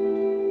recovering.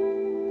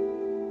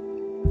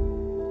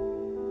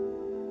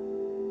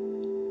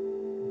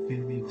 A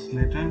few weeks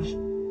later.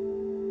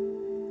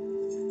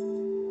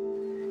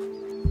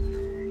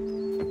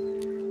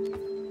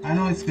 I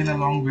know it's been a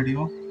long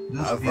video.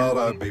 I thought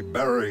I'd be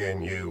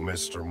burying you,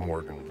 Mr.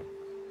 Morgan.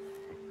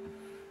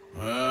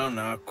 Well,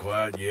 not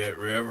quite yet,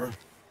 Reverend.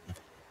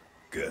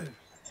 Good.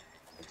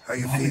 How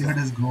you feeling? feeling?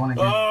 Is going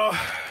again.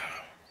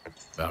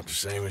 About the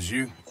same as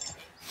you.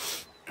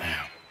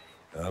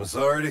 I'm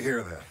sorry to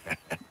hear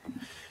that.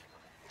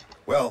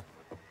 Well,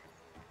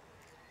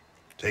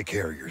 take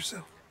care of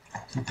yourself.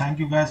 So thank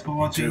you guys for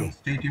watching.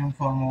 Stay tuned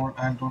for more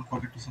and don't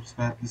forget to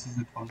subscribe. This is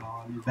it for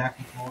now. I'll be back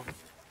with more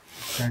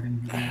exciting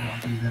video.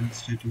 Until then,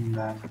 stay tuned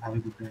and have a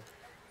good day.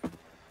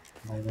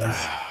 Bye guys.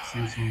 See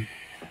you soon.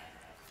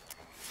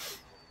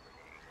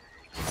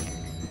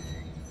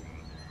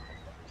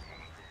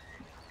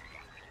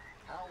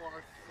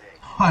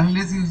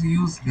 Unless you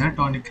use hair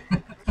tonic.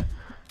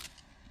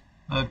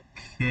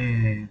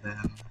 Okay,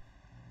 then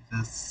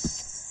just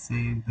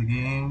save the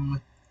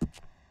game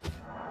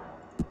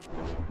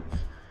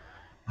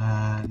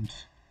and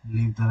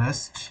leave the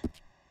rest.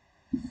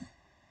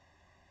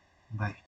 Bye.